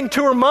saying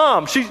to her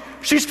mom.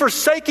 She's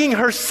forsaking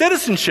her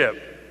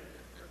citizenship.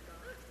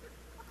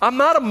 I'm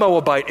not a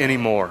Moabite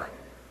anymore.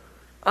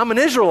 I'm an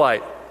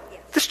Israelite.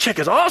 This chick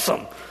is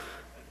awesome.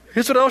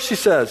 Here's what else she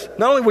says.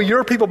 Not only will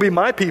your people be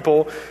my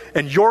people,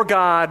 and your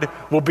God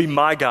will be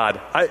my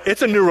God.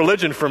 It's a new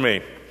religion for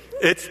me.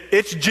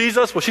 It's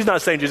Jesus. Well, she's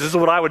not saying Jesus. This is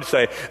what I would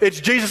say. It's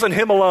Jesus and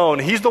him alone.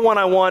 He's the one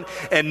I want,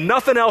 and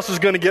nothing else is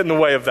going to get in the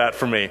way of that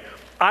for me.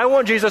 I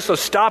want Jesus, so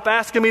stop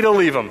asking me to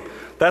leave him.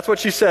 That's what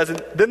she says.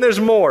 And then there's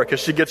more,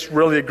 because she gets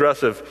really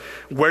aggressive.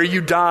 Where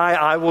you die,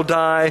 I will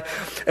die,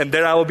 and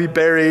there I will be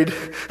buried.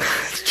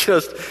 It's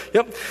just,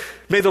 yep.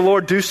 May the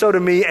Lord do so to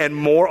me and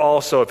more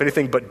also, if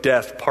anything but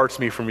death parts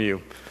me from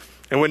you.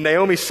 And when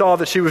Naomi saw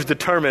that she was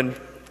determined,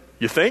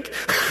 you think,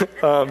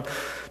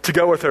 to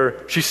go with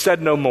her, she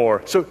said no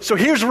more. So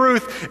here's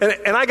Ruth,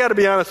 and I got to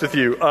be honest with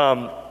you.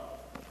 Guys,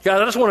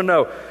 I just want to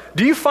know,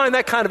 do you find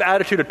that kind of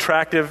attitude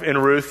attractive in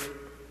Ruth?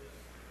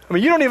 I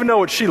mean, you don't even know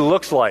what she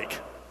looks like.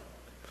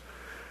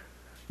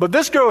 But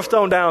this girl is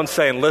thrown down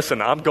saying,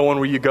 listen, I'm going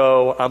where you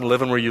go. I'm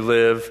living where you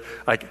live.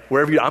 Like,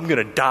 wherever I'm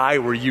going to die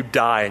where you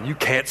die, and you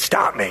can't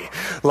stop me.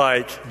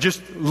 Like,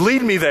 just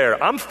lead me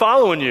there. I'm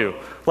following you.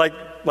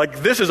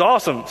 Like this is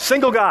awesome.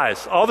 Single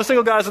guys, all the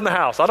single guys in the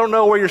house. I don't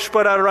know where you're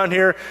spread out around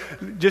here.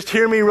 Just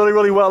hear me really,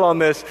 really well on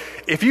this.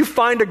 If you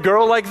find a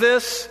girl like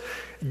this,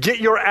 get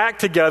your act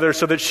together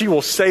so that she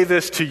will say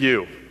this to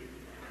you.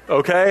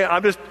 Okay?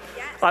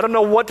 I don't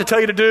know what to tell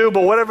you to do,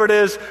 but whatever it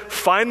is,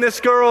 find this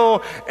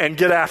girl and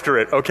get after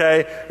it,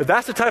 okay?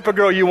 That's the type of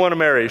girl you want to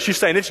marry. She's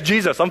saying, it's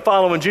Jesus. I'm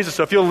following Jesus.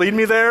 So if you'll lead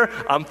me there,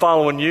 I'm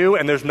following you,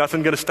 and there's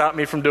nothing going to stop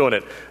me from doing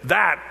it.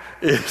 That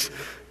is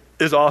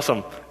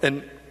awesome.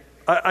 And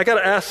I got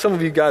to ask some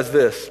of you guys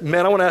this.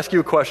 Man, I want to ask you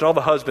a question, all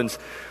the husbands.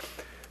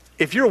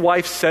 If your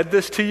wife said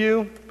this to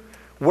you,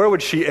 where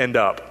would she end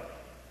up?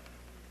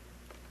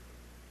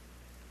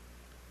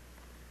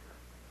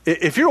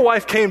 If your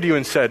wife came to you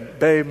and said,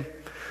 babe,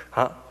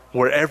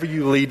 wherever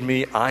you lead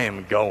me, I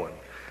am going.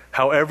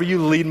 However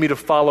you lead me to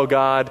follow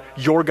God,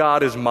 your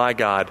God is my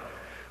God.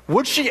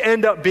 Would she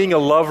end up being a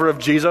lover of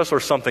Jesus or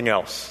something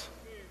else?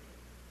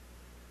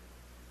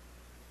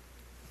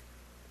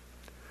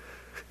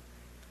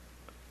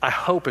 I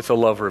hope it's a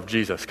lover of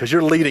Jesus, because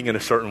you're leading in a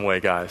certain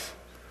way, guys.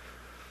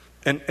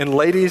 And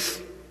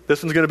ladies,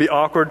 this one's going to be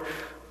awkward.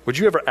 Would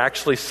you ever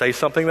actually say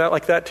something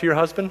like that to your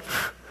husband?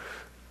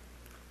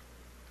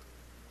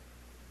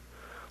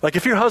 Like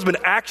if your husband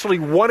actually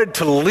wanted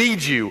to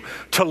lead you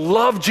to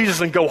love Jesus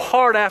and go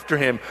hard after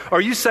him,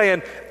 are you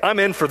saying, I'm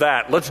in for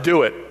that, let's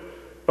do it?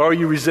 Or are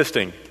you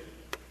resisting?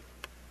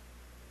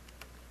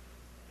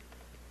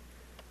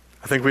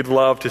 I think we'd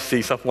love to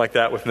see something like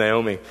that with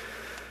Naomi.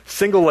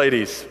 Single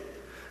ladies,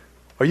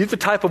 are you the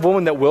type of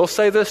woman that will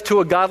say this to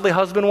a godly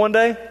husband one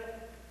day?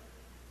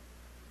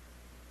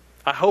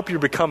 I hope you're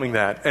becoming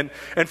that.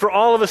 And for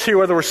all of us here,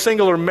 whether we're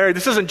single or married,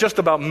 this isn't just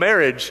about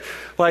marriage.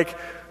 Like,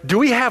 do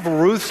we have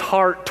Ruth's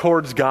heart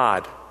towards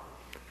God?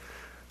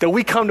 That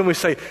we come to him and we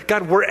say,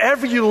 God,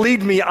 wherever you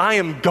lead me, I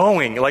am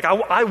going. Like,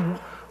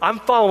 I'm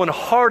following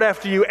hard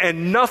after you,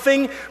 and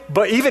nothing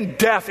but even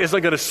death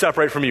isn't going to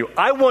separate from you.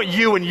 I want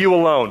you and you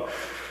alone.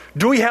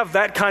 Do we have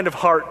that kind of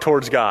heart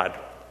towards God?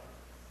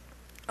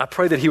 I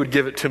pray that he would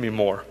give it to me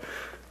more.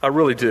 I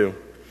really do.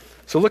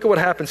 So look at what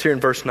happens here in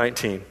verse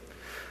 19.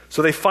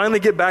 So they finally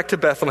get back to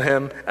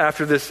Bethlehem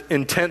after this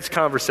intense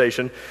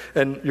conversation,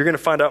 and you're going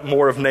to find out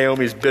more of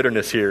Naomi's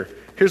bitterness here.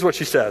 Here's what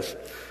she says.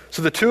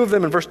 So the two of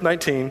them in verse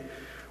 19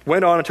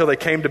 went on until they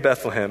came to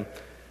Bethlehem.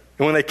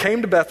 And when they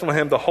came to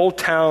Bethlehem, the whole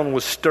town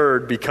was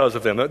stirred because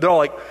of them. They're all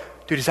like,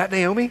 dude, is that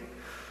Naomi?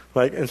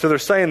 And so they're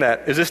saying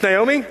that. Is this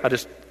Naomi? I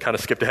just kind of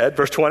skipped ahead.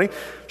 Verse 20.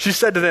 She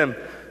said to them,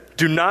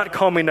 do not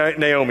call me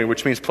Naomi,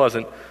 which means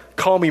pleasant.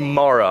 Call me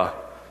Mara,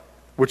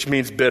 which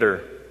means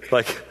bitter.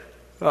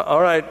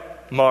 All right,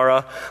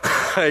 Mara,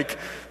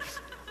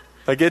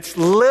 Like, it's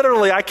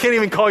literally, I can't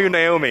even call you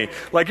Naomi.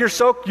 Like, you're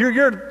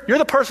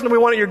the person that we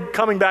want at your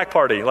coming back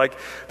party. Like,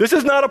 this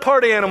is not a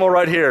party animal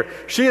right here.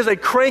 She is a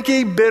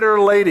cranky, bitter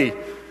lady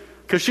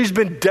because she's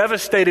been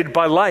devastated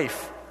by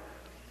life.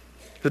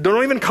 So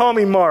don't even call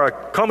me Mara.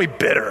 Call me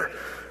bitter.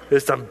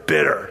 I'm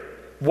bitter.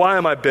 Why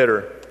am I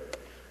bitter?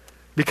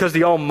 Because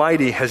the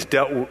Almighty has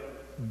dealt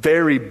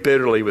very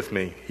bitterly with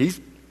me. He's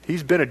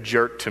been a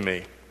jerk to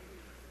me.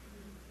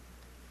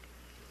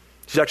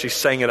 She's actually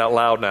saying it out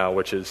loud now,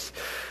 which is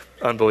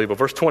unbelievable.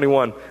 Verse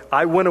 21,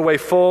 I went away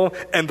full,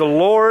 and the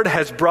Lord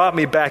has brought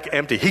me back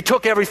empty. He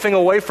took everything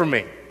away from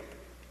me.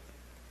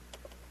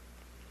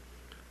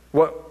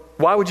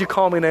 Why would you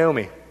call me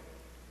Naomi?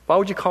 Why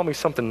would you call me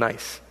something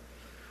nice?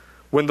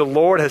 When the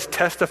Lord has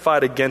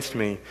testified against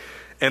me,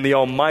 and the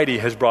Almighty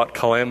has brought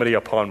calamity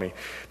upon me.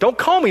 Don't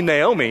call me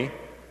Naomi.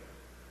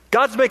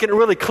 God's making it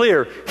really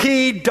clear.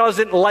 He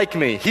doesn't like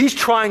me. He's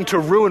trying to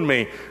ruin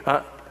me.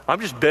 I'm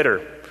just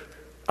bitter.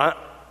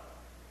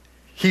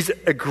 He's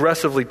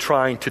aggressively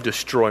trying to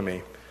destroy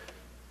me.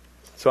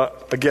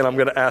 So again, I'm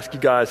going to ask you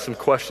guys some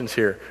questions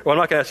here. Well, I'm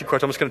not going to ask you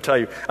questions. I'm just going to tell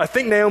you. I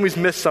think Naomi's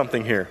missed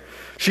something here.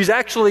 She's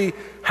actually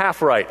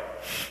half right.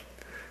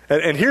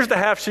 And here's the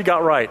half she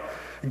got right.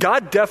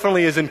 God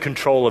definitely is in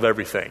control of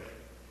everything.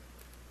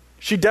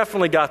 She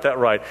definitely got that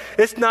right.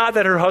 It's not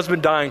that her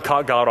husband dying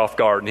caught God off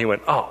guard and he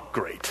went, oh,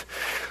 great.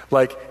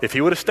 Like, if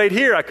he would have stayed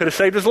here, I could have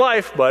saved his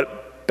life,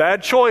 but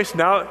bad choice.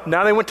 Now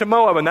they went to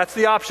Moab, and that's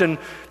the option.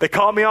 They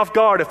caught me off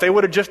guard. If they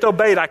would have just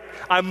obeyed,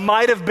 I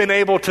might have been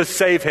able to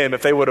save him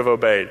if they would have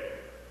obeyed.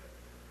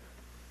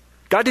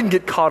 God didn't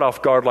get caught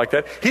off guard like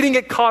that. He didn't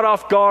get caught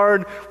off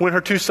guard when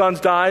her 2 sons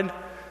died.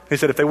 He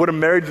said, if they would have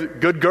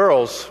married good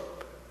girls,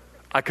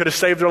 I could have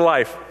saved their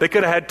life. They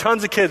could have had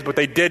tons of kids, but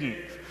they didn't.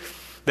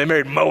 They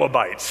married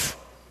Moabites.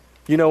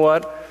 You know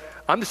what?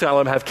 I'm just going to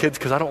let them have kids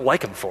because I don't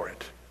like them for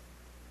it.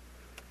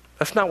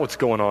 That's not what's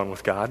going on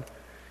with God.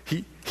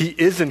 He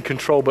is in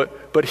control,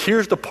 but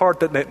here's the part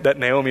that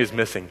Naomi is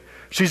missing.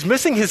 She's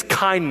missing his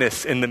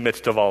kindness in the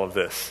midst of all of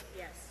this.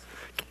 Yes.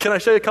 Can I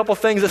show you a couple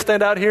things that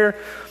stand out here?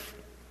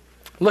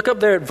 Look up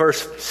there at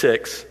verse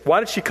 6. Why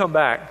did she come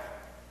back?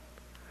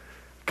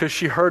 Because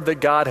she heard that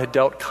God had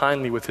dealt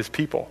kindly with his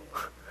people.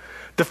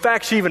 The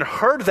fact she even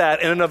heard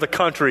that in another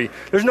country,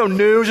 there's no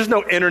news, there's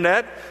no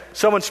internet.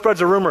 Someone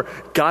spreads a rumor,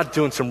 God's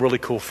doing some really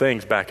cool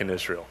things back in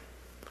Israel.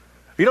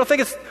 You don't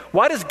think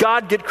why does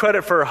God get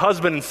credit for her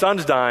husband and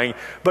sons dying,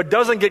 but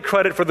doesn't get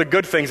credit for the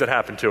good things that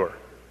happened to her?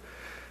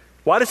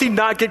 Why does he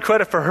not get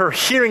credit for her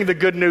hearing the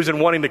good news and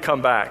wanting to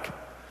come back?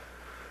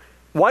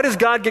 Why does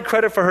God get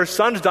credit for her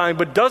sons dying,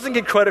 but doesn't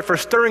get credit for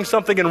stirring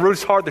something in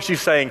Ruth's heart that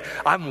she's saying,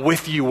 I'm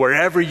with you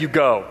wherever you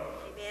go?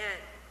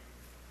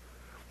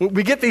 Amen.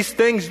 We get these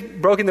things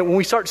broken that when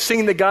we start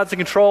seeing that God's in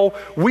control,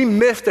 we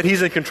miss that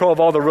he's in control of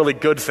all the really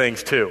good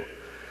things too.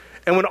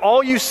 And when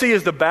all you see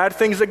is the bad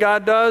things that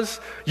God does,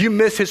 you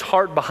miss his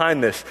heart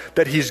behind this,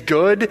 that he's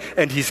good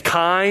and he's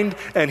kind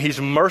and he's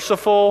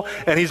merciful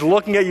and he's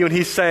looking at you and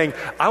he's saying,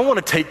 I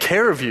want to take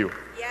care of you.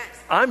 Yes.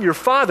 I'm your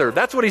father.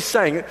 That's what he's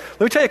saying.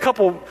 Let me tell you a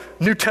couple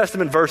New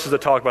Testament verses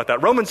that talk about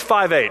that. Romans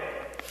 5:8.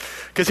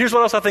 Because here's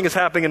what else I think is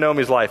happening in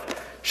Naomi's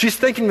life. She's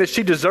thinking that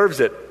she deserves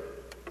it.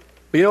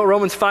 But you know what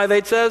Romans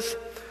 5:8 says?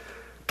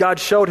 God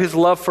showed his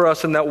love for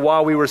us in that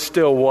while we were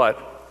still what?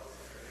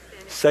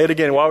 Say it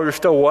again. While we were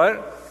still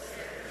what?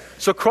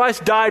 So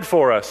Christ died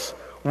for us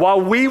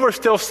while we were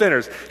still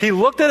sinners. He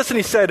looked at us and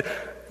he said,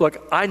 look,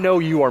 I know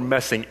you are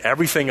messing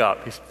everything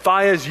up.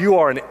 Fayez,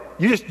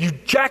 you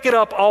jack it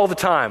up all the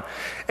time.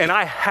 And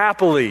I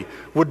happily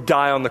would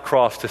die on the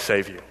cross to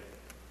save you.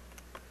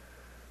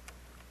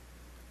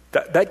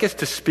 That gets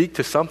to speak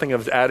to something of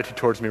his attitude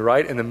towards me,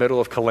 right? In the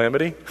middle of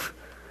calamity.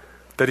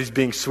 That he's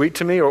being sweet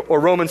to me. Or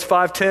Romans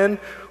 5:10,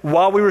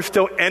 while we were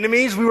still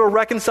enemies, we were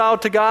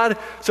reconciled to God.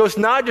 So it's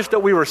not just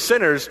that we were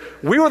sinners.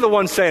 We were the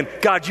ones saying,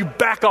 God, you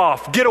back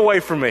off. Get away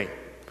from me.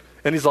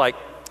 And he's like,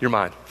 you're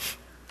mine.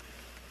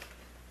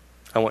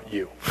 I want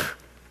you.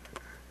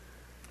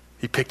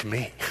 He picked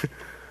me.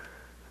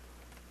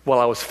 While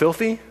I was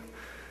filthy,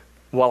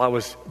 while I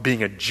was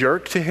being a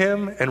jerk to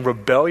him and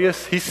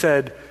rebellious, he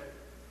said,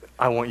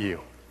 I want you.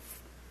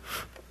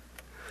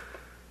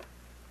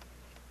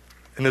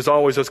 And there's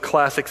always those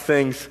classic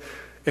things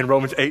in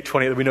Romans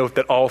 8:20 that we know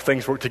that all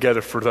things work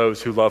together for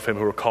those who love him,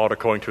 who are called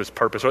according to his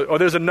purpose. Or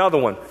there's another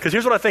one, because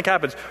here's what I think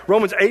happens.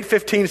 Romans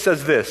 8:15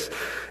 says this.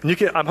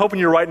 And I'm hoping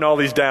you're writing all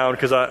these down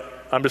because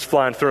I'm just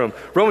flying through them.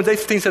 Romans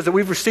 8:15 says that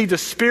we've received a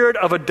spirit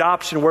of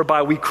adoption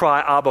whereby we cry,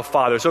 Abba,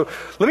 Father. So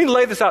let me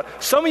lay this out.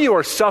 Some of you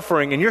are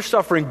suffering, and you're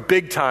suffering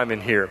big time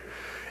in here.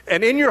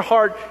 And in your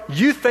heart,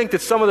 you think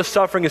that some of the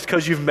suffering is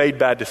because you've made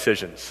bad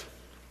decisions.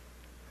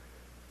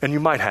 And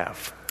you might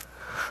have.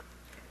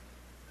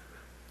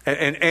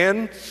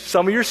 And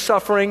some of your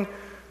suffering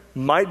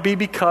might be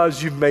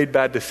because you've made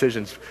bad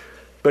decisions.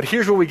 But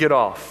here's where we get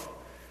off.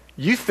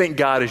 You think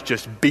God is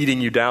just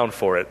beating you down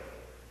for it.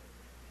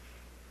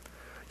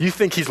 You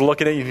think he's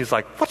looking at you and he's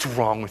like, what's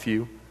wrong with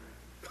you?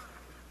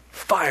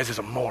 Fayez is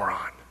a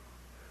moron.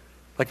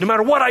 Like no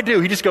matter what I do,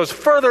 he just goes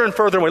further and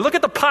further away. Look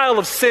at the pile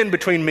of sin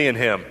between me and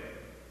him.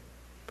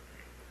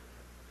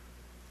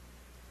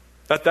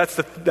 That's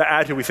the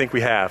attitude we think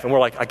we have. And we're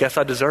like, I guess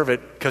I deserve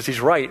it because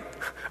he's right.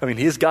 I mean,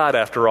 he is God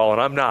after all,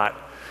 and I'm not.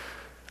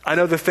 I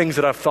know the things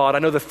that I've thought. I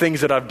know the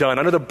things that I've done.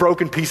 I know the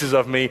broken pieces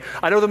of me.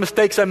 I know the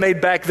mistakes I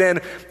made back then.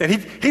 And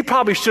he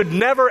probably should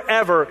never,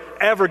 ever,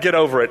 ever get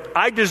over it.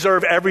 I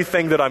deserve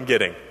everything that I'm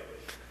getting.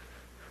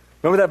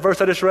 Remember that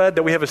verse I just read?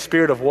 That we have a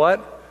spirit of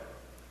what?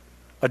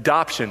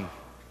 Adoption.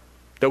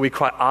 That we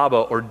cry Abba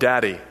or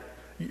Daddy.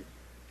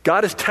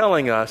 God is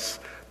telling us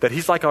that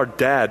he's like our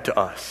dad to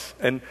us.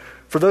 And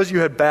for those of you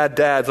who had bad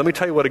dads, let me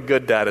tell you what a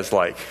good dad is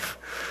like.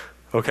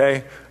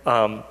 Okay?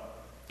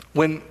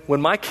 When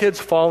my kids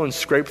fall and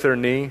scrape their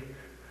knee,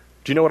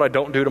 do you know what I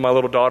don't do to my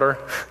little daughter?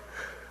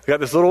 I got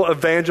this little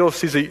Evangel.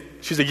 She's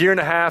a year and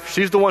a half.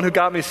 She's the one who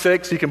got me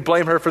sick, so you can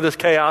blame her for this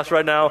chaos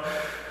right now.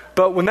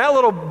 But when that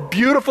little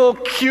beautiful,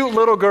 cute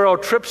little girl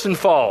trips and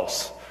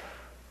falls,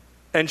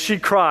 and she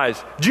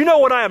cries, do you know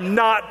what I am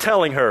not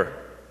telling her?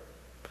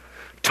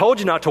 Told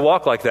you not to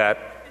walk like that.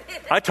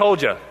 I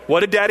told you. What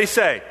did Daddy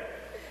say?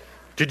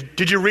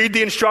 Did you read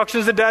the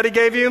instructions that Daddy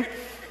gave you?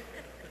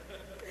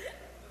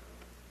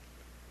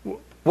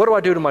 What do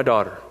I do to my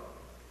daughter?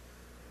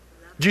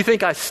 Do you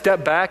think I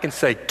step back and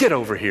say, get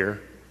over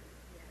here?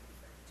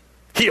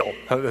 Heel.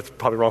 Oh, that's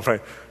probably the wrong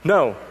phrase.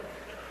 No.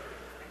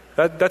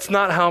 That's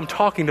not how I'm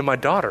talking to my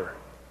daughter.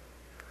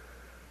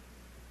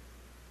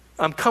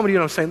 I'm coming to you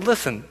and I'm saying,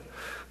 listen,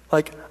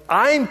 like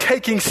I'm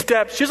taking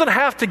steps. She doesn't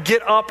have to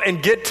get up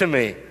and get to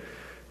me.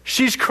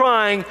 She's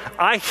crying.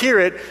 I hear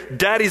it.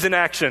 Daddy's in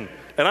action.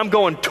 And I'm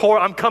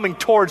coming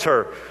towards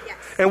her. Yes.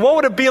 And what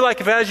would it be like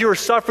if as you were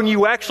suffering,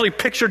 you actually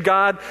pictured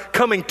God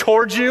coming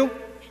towards you?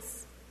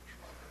 Yes.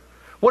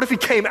 What if he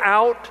came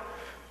out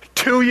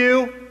to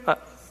you?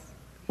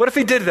 What if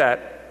he did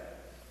that?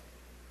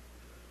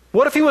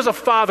 What if he was a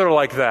father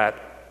like that?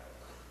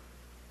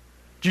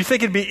 Do you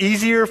think it'd be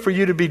easier for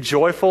you to be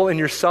joyful in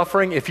your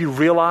suffering if you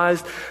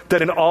realized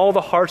that in all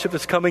the hardship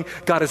that's coming,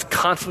 God is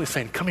constantly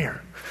saying, come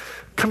here,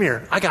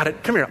 I got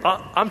it, come here,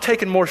 I'm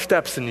taking more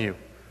steps than you.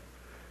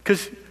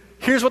 Because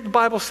here's what the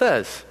Bible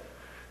says.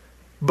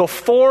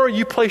 Before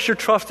you place your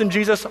trust in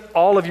Jesus,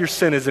 all of your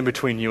sin is in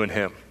between you and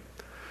him.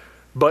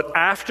 But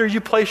after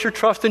you place your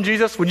trust in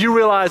Jesus, when you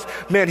realize,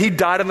 man, he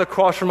died on the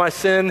cross for my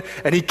sin,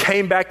 and he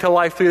came back to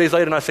life 3 days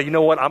later, and I say, you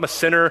know what, I'm a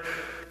sinner.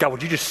 God,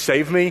 would you just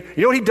save me?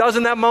 You know what he does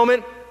in that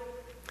moment?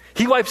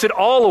 He wipes it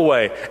all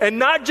away. And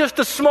not just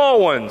the small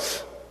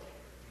ones.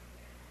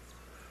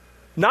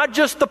 Not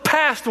just the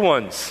past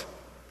ones.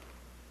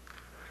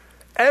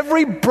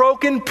 Every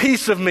broken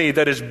piece of me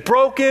that is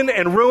broken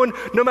and ruined,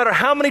 no matter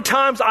how many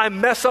times I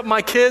mess up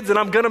my kids, and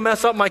I'm going to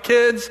mess up my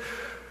kids,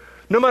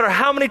 no matter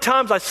how many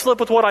times I slip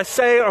with what I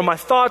say or my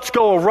thoughts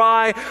go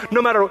awry,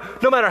 no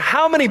matter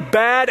how many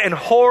bad and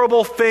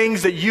horrible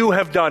things that you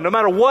have done, no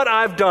matter what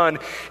I've done,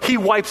 he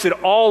wipes it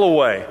all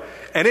away.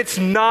 And it's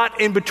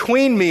not in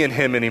between me and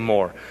him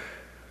anymore.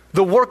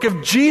 The work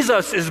of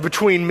Jesus is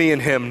between me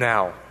and him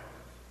now.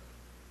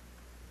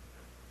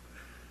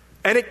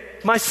 And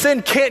my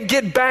sin can't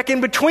get back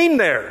in between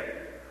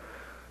there.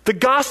 The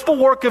gospel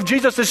work of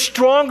Jesus is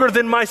stronger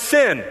than my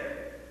sin.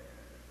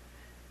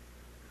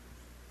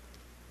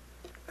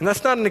 And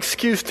that's not an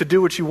excuse to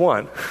do what you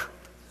want.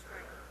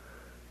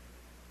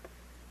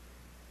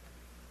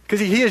 Because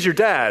he is your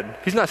dad.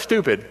 He's not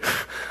stupid.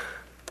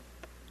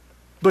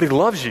 But he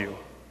loves you.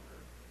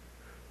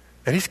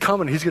 And he's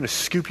coming, he's going to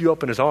scoop you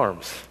up in his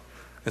arms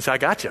and say, I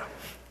got you.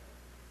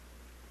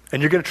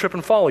 And you're going to trip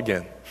and fall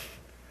again.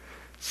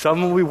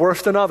 Some will be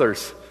worse than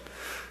others.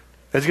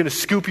 And he's going to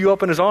scoop you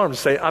up in his arms and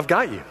say, I've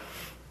got you.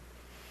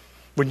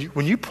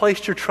 When you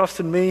placed your trust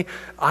in me,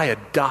 I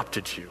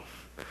adopted you.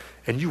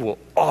 And you will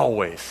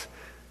always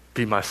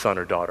be my son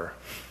or daughter.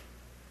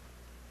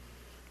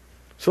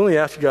 So let me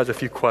ask you guys a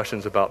few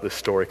questions about this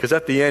story. Because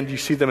at the end, you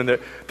see them and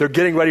they're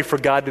getting ready for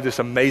God to do this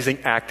amazing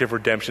act of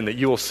redemption that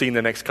you will see in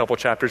the next couple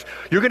chapters.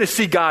 You're going to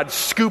see God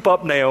scoop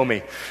up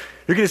Naomi.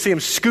 You're going to see him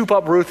scoop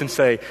up Ruth and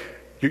say,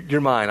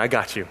 you're mine, I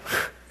got you.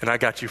 And I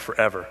got you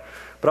forever.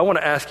 But I want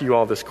to ask you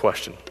all this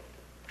question.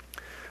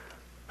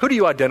 Who do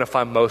you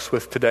identify most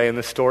with today in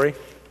this story?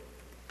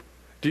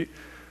 Do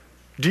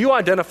you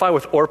identify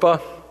with Orpah?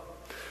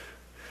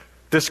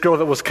 This girl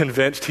that was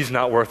convinced he's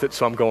not worth it,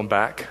 so I'm going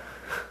back.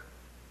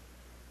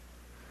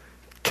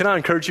 Can I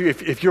encourage you,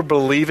 if you're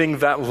believing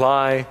that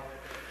lie,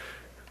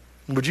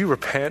 would you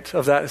repent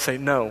of that and say,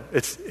 no,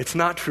 it's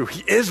not true.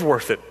 He is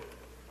worth it.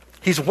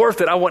 He's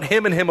worth it. I want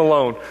him and him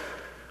alone.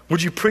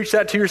 Would you preach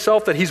that to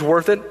yourself, that he's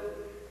worth it?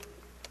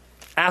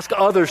 Ask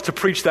others to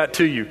preach that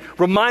to you.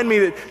 Remind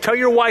me tell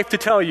your wife to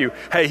tell you,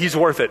 hey, he's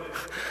worth it.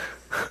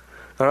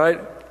 All right?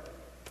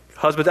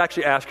 Husbands,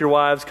 actually ask your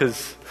wives,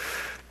 because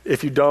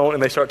if you don't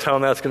and they start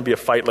telling that, it's going to be a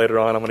fight later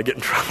on. I'm going to get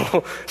in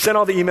trouble. Send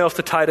all the emails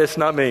to Titus,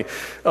 not me.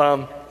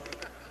 Do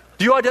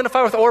you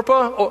identify with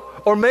Orpah?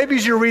 Or maybe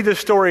as you read this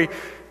story,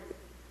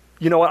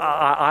 you know what,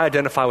 I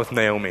identify with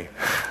Naomi.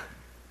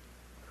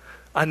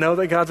 I know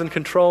that God's in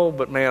control,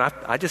 but man,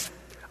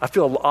 I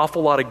feel an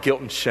awful lot of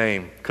guilt and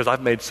shame because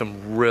I've made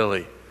some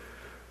really,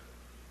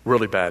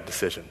 really bad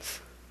decisions.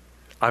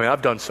 I mean,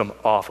 I've done some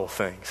awful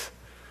things.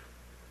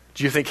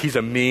 Do you think he's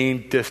a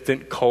mean,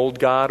 distant, cold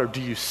God, or do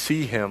you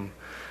see him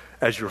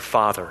as your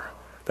Father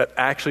that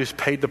actually has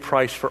paid the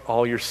price for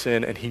all your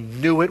sin, and he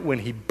knew it when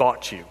he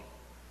bought you?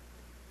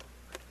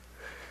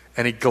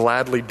 And he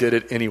gladly did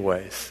it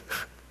anyways.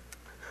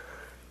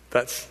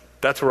 That's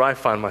where I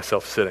find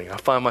myself sitting. I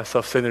find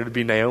myself sitting there to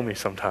be Naomi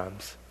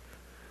sometimes.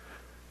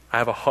 I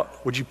have a heart.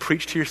 Would you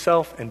preach to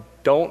yourself and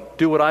don't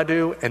do what I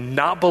do and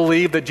not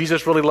believe that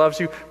Jesus really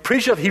loves you?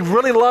 Preach that he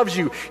really loves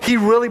you. He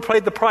really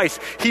paid the price.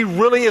 He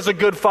really is a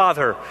good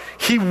Father.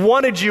 He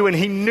wanted you and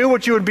he knew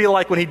what you would be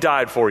like when he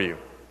died for you.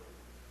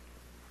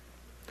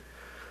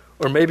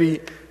 Or maybe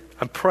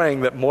I'm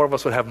praying that more of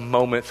us would have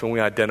moments when we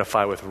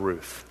identify with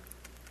Ruth.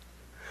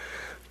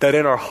 That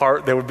in our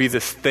heart there would be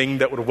this thing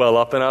that would well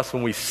up in us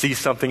when we see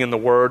something in the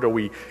Word or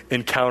we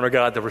encounter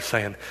God that we're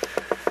saying,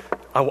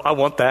 I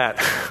want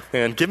that,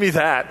 man. Give me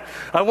that.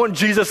 I want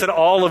Jesus and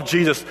all of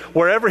Jesus.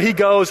 Wherever he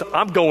goes,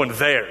 I'm going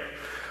there.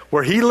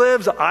 Where he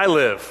lives, I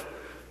live.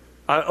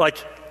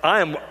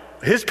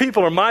 His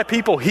people are my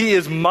people. He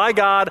is my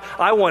God.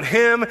 I want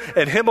him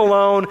and him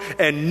alone,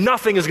 and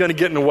nothing is going to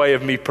get in the way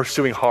of me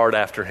pursuing hard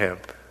after him.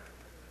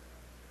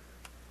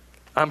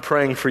 I'm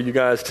praying for you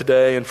guys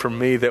today and for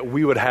me that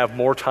we would have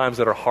more times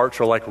that our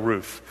hearts are like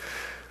Ruth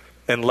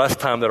and less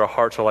time that our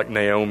hearts are like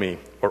Naomi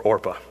or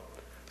Orpah.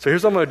 So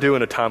here's what I'm going to do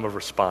in a time of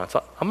response.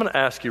 I'm going to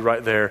ask you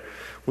right there,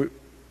 would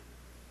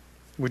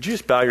you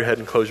just bow your head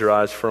and close your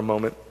eyes for a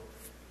moment?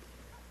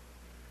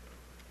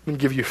 I'm going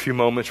to give you a few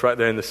moments right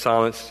there in the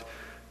silence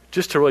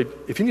just to really,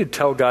 if you need to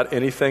tell God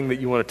anything that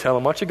you want to tell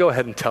him, why don't you go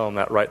ahead and tell him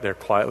that right there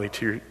quietly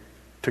to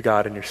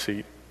God in your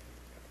seat.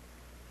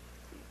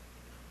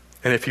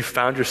 And if you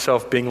found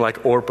yourself being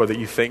like Orpah that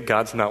you think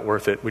God's not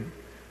worth it,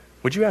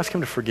 would you ask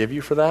him to forgive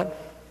you for that?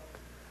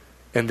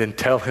 And then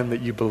tell him that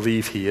you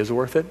believe he is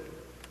worth it?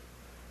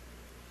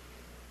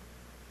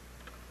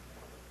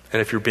 And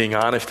if you're being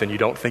honest and you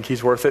don't think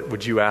he's worth it,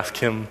 would you ask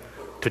him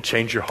to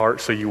change your heart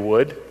so you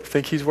would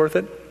think he's worth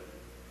it?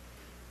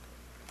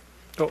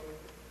 Oh,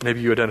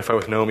 maybe you identify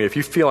with Naomi. If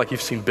you feel like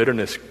you've seen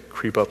bitterness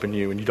creep up in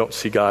you and you don't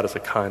see God as a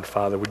kind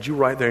Father, would you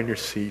right there in your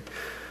seat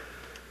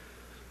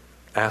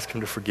ask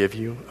him to forgive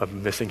you of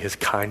missing his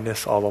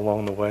kindness all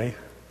along the way?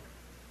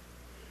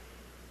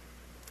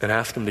 And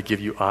ask him to give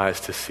you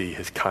eyes to see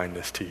his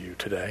kindness to you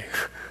today.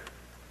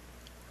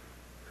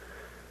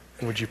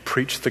 And would you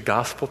preach the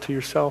gospel to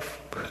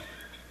yourself?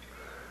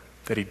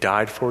 That he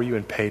died for you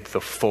and paid the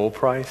full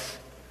price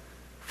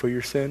for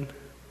your sin?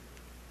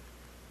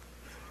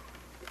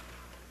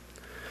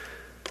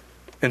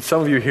 And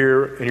some of you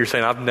here, and you're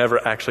saying, I've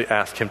never actually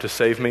asked him to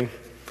save me.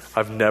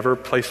 I've never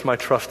placed my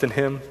trust in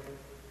him.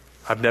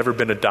 I've never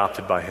been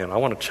adopted by him. I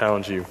want to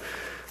challenge you.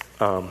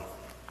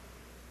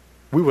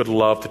 We would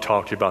love to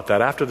talk to you about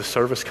that. After the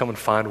service, come and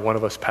find one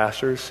of us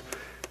pastors,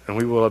 and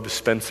we will love to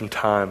spend some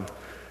time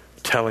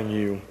telling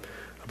you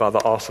about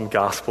the awesome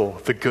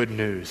gospel, the good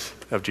news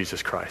of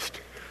Jesus Christ.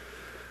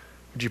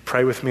 Would you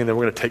pray with me, and then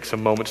we're going to take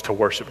some moments to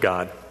worship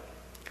God.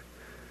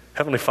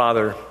 Heavenly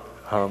Father,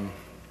 God,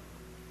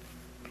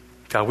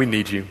 we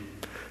need you.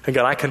 And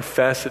God, I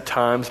confess at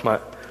times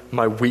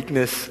my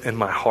weakness and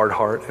my hard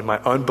heart and my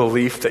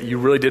unbelief that you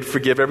really did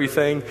forgive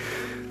everything,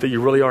 that you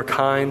really are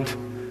kind.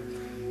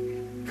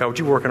 God, would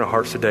you work in our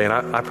hearts today?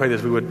 And I pray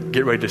that we would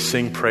get ready to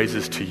sing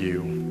praises to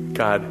you.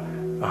 God,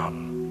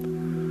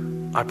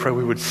 I pray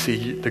we would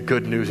see the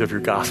good news of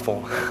your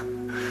gospel.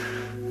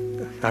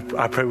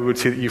 I pray we would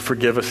see that you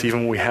forgive us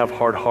even when we have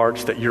hard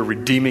hearts, that you're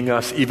redeeming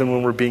us even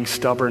when we're being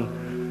stubborn.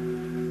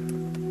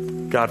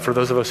 God, for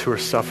those of us who are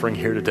suffering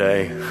here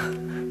today,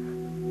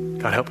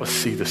 God, help us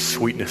see the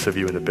sweetness of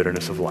you in the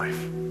bitterness of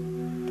life.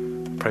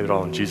 I pray that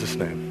all in Jesus'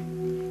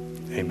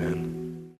 name. Amen.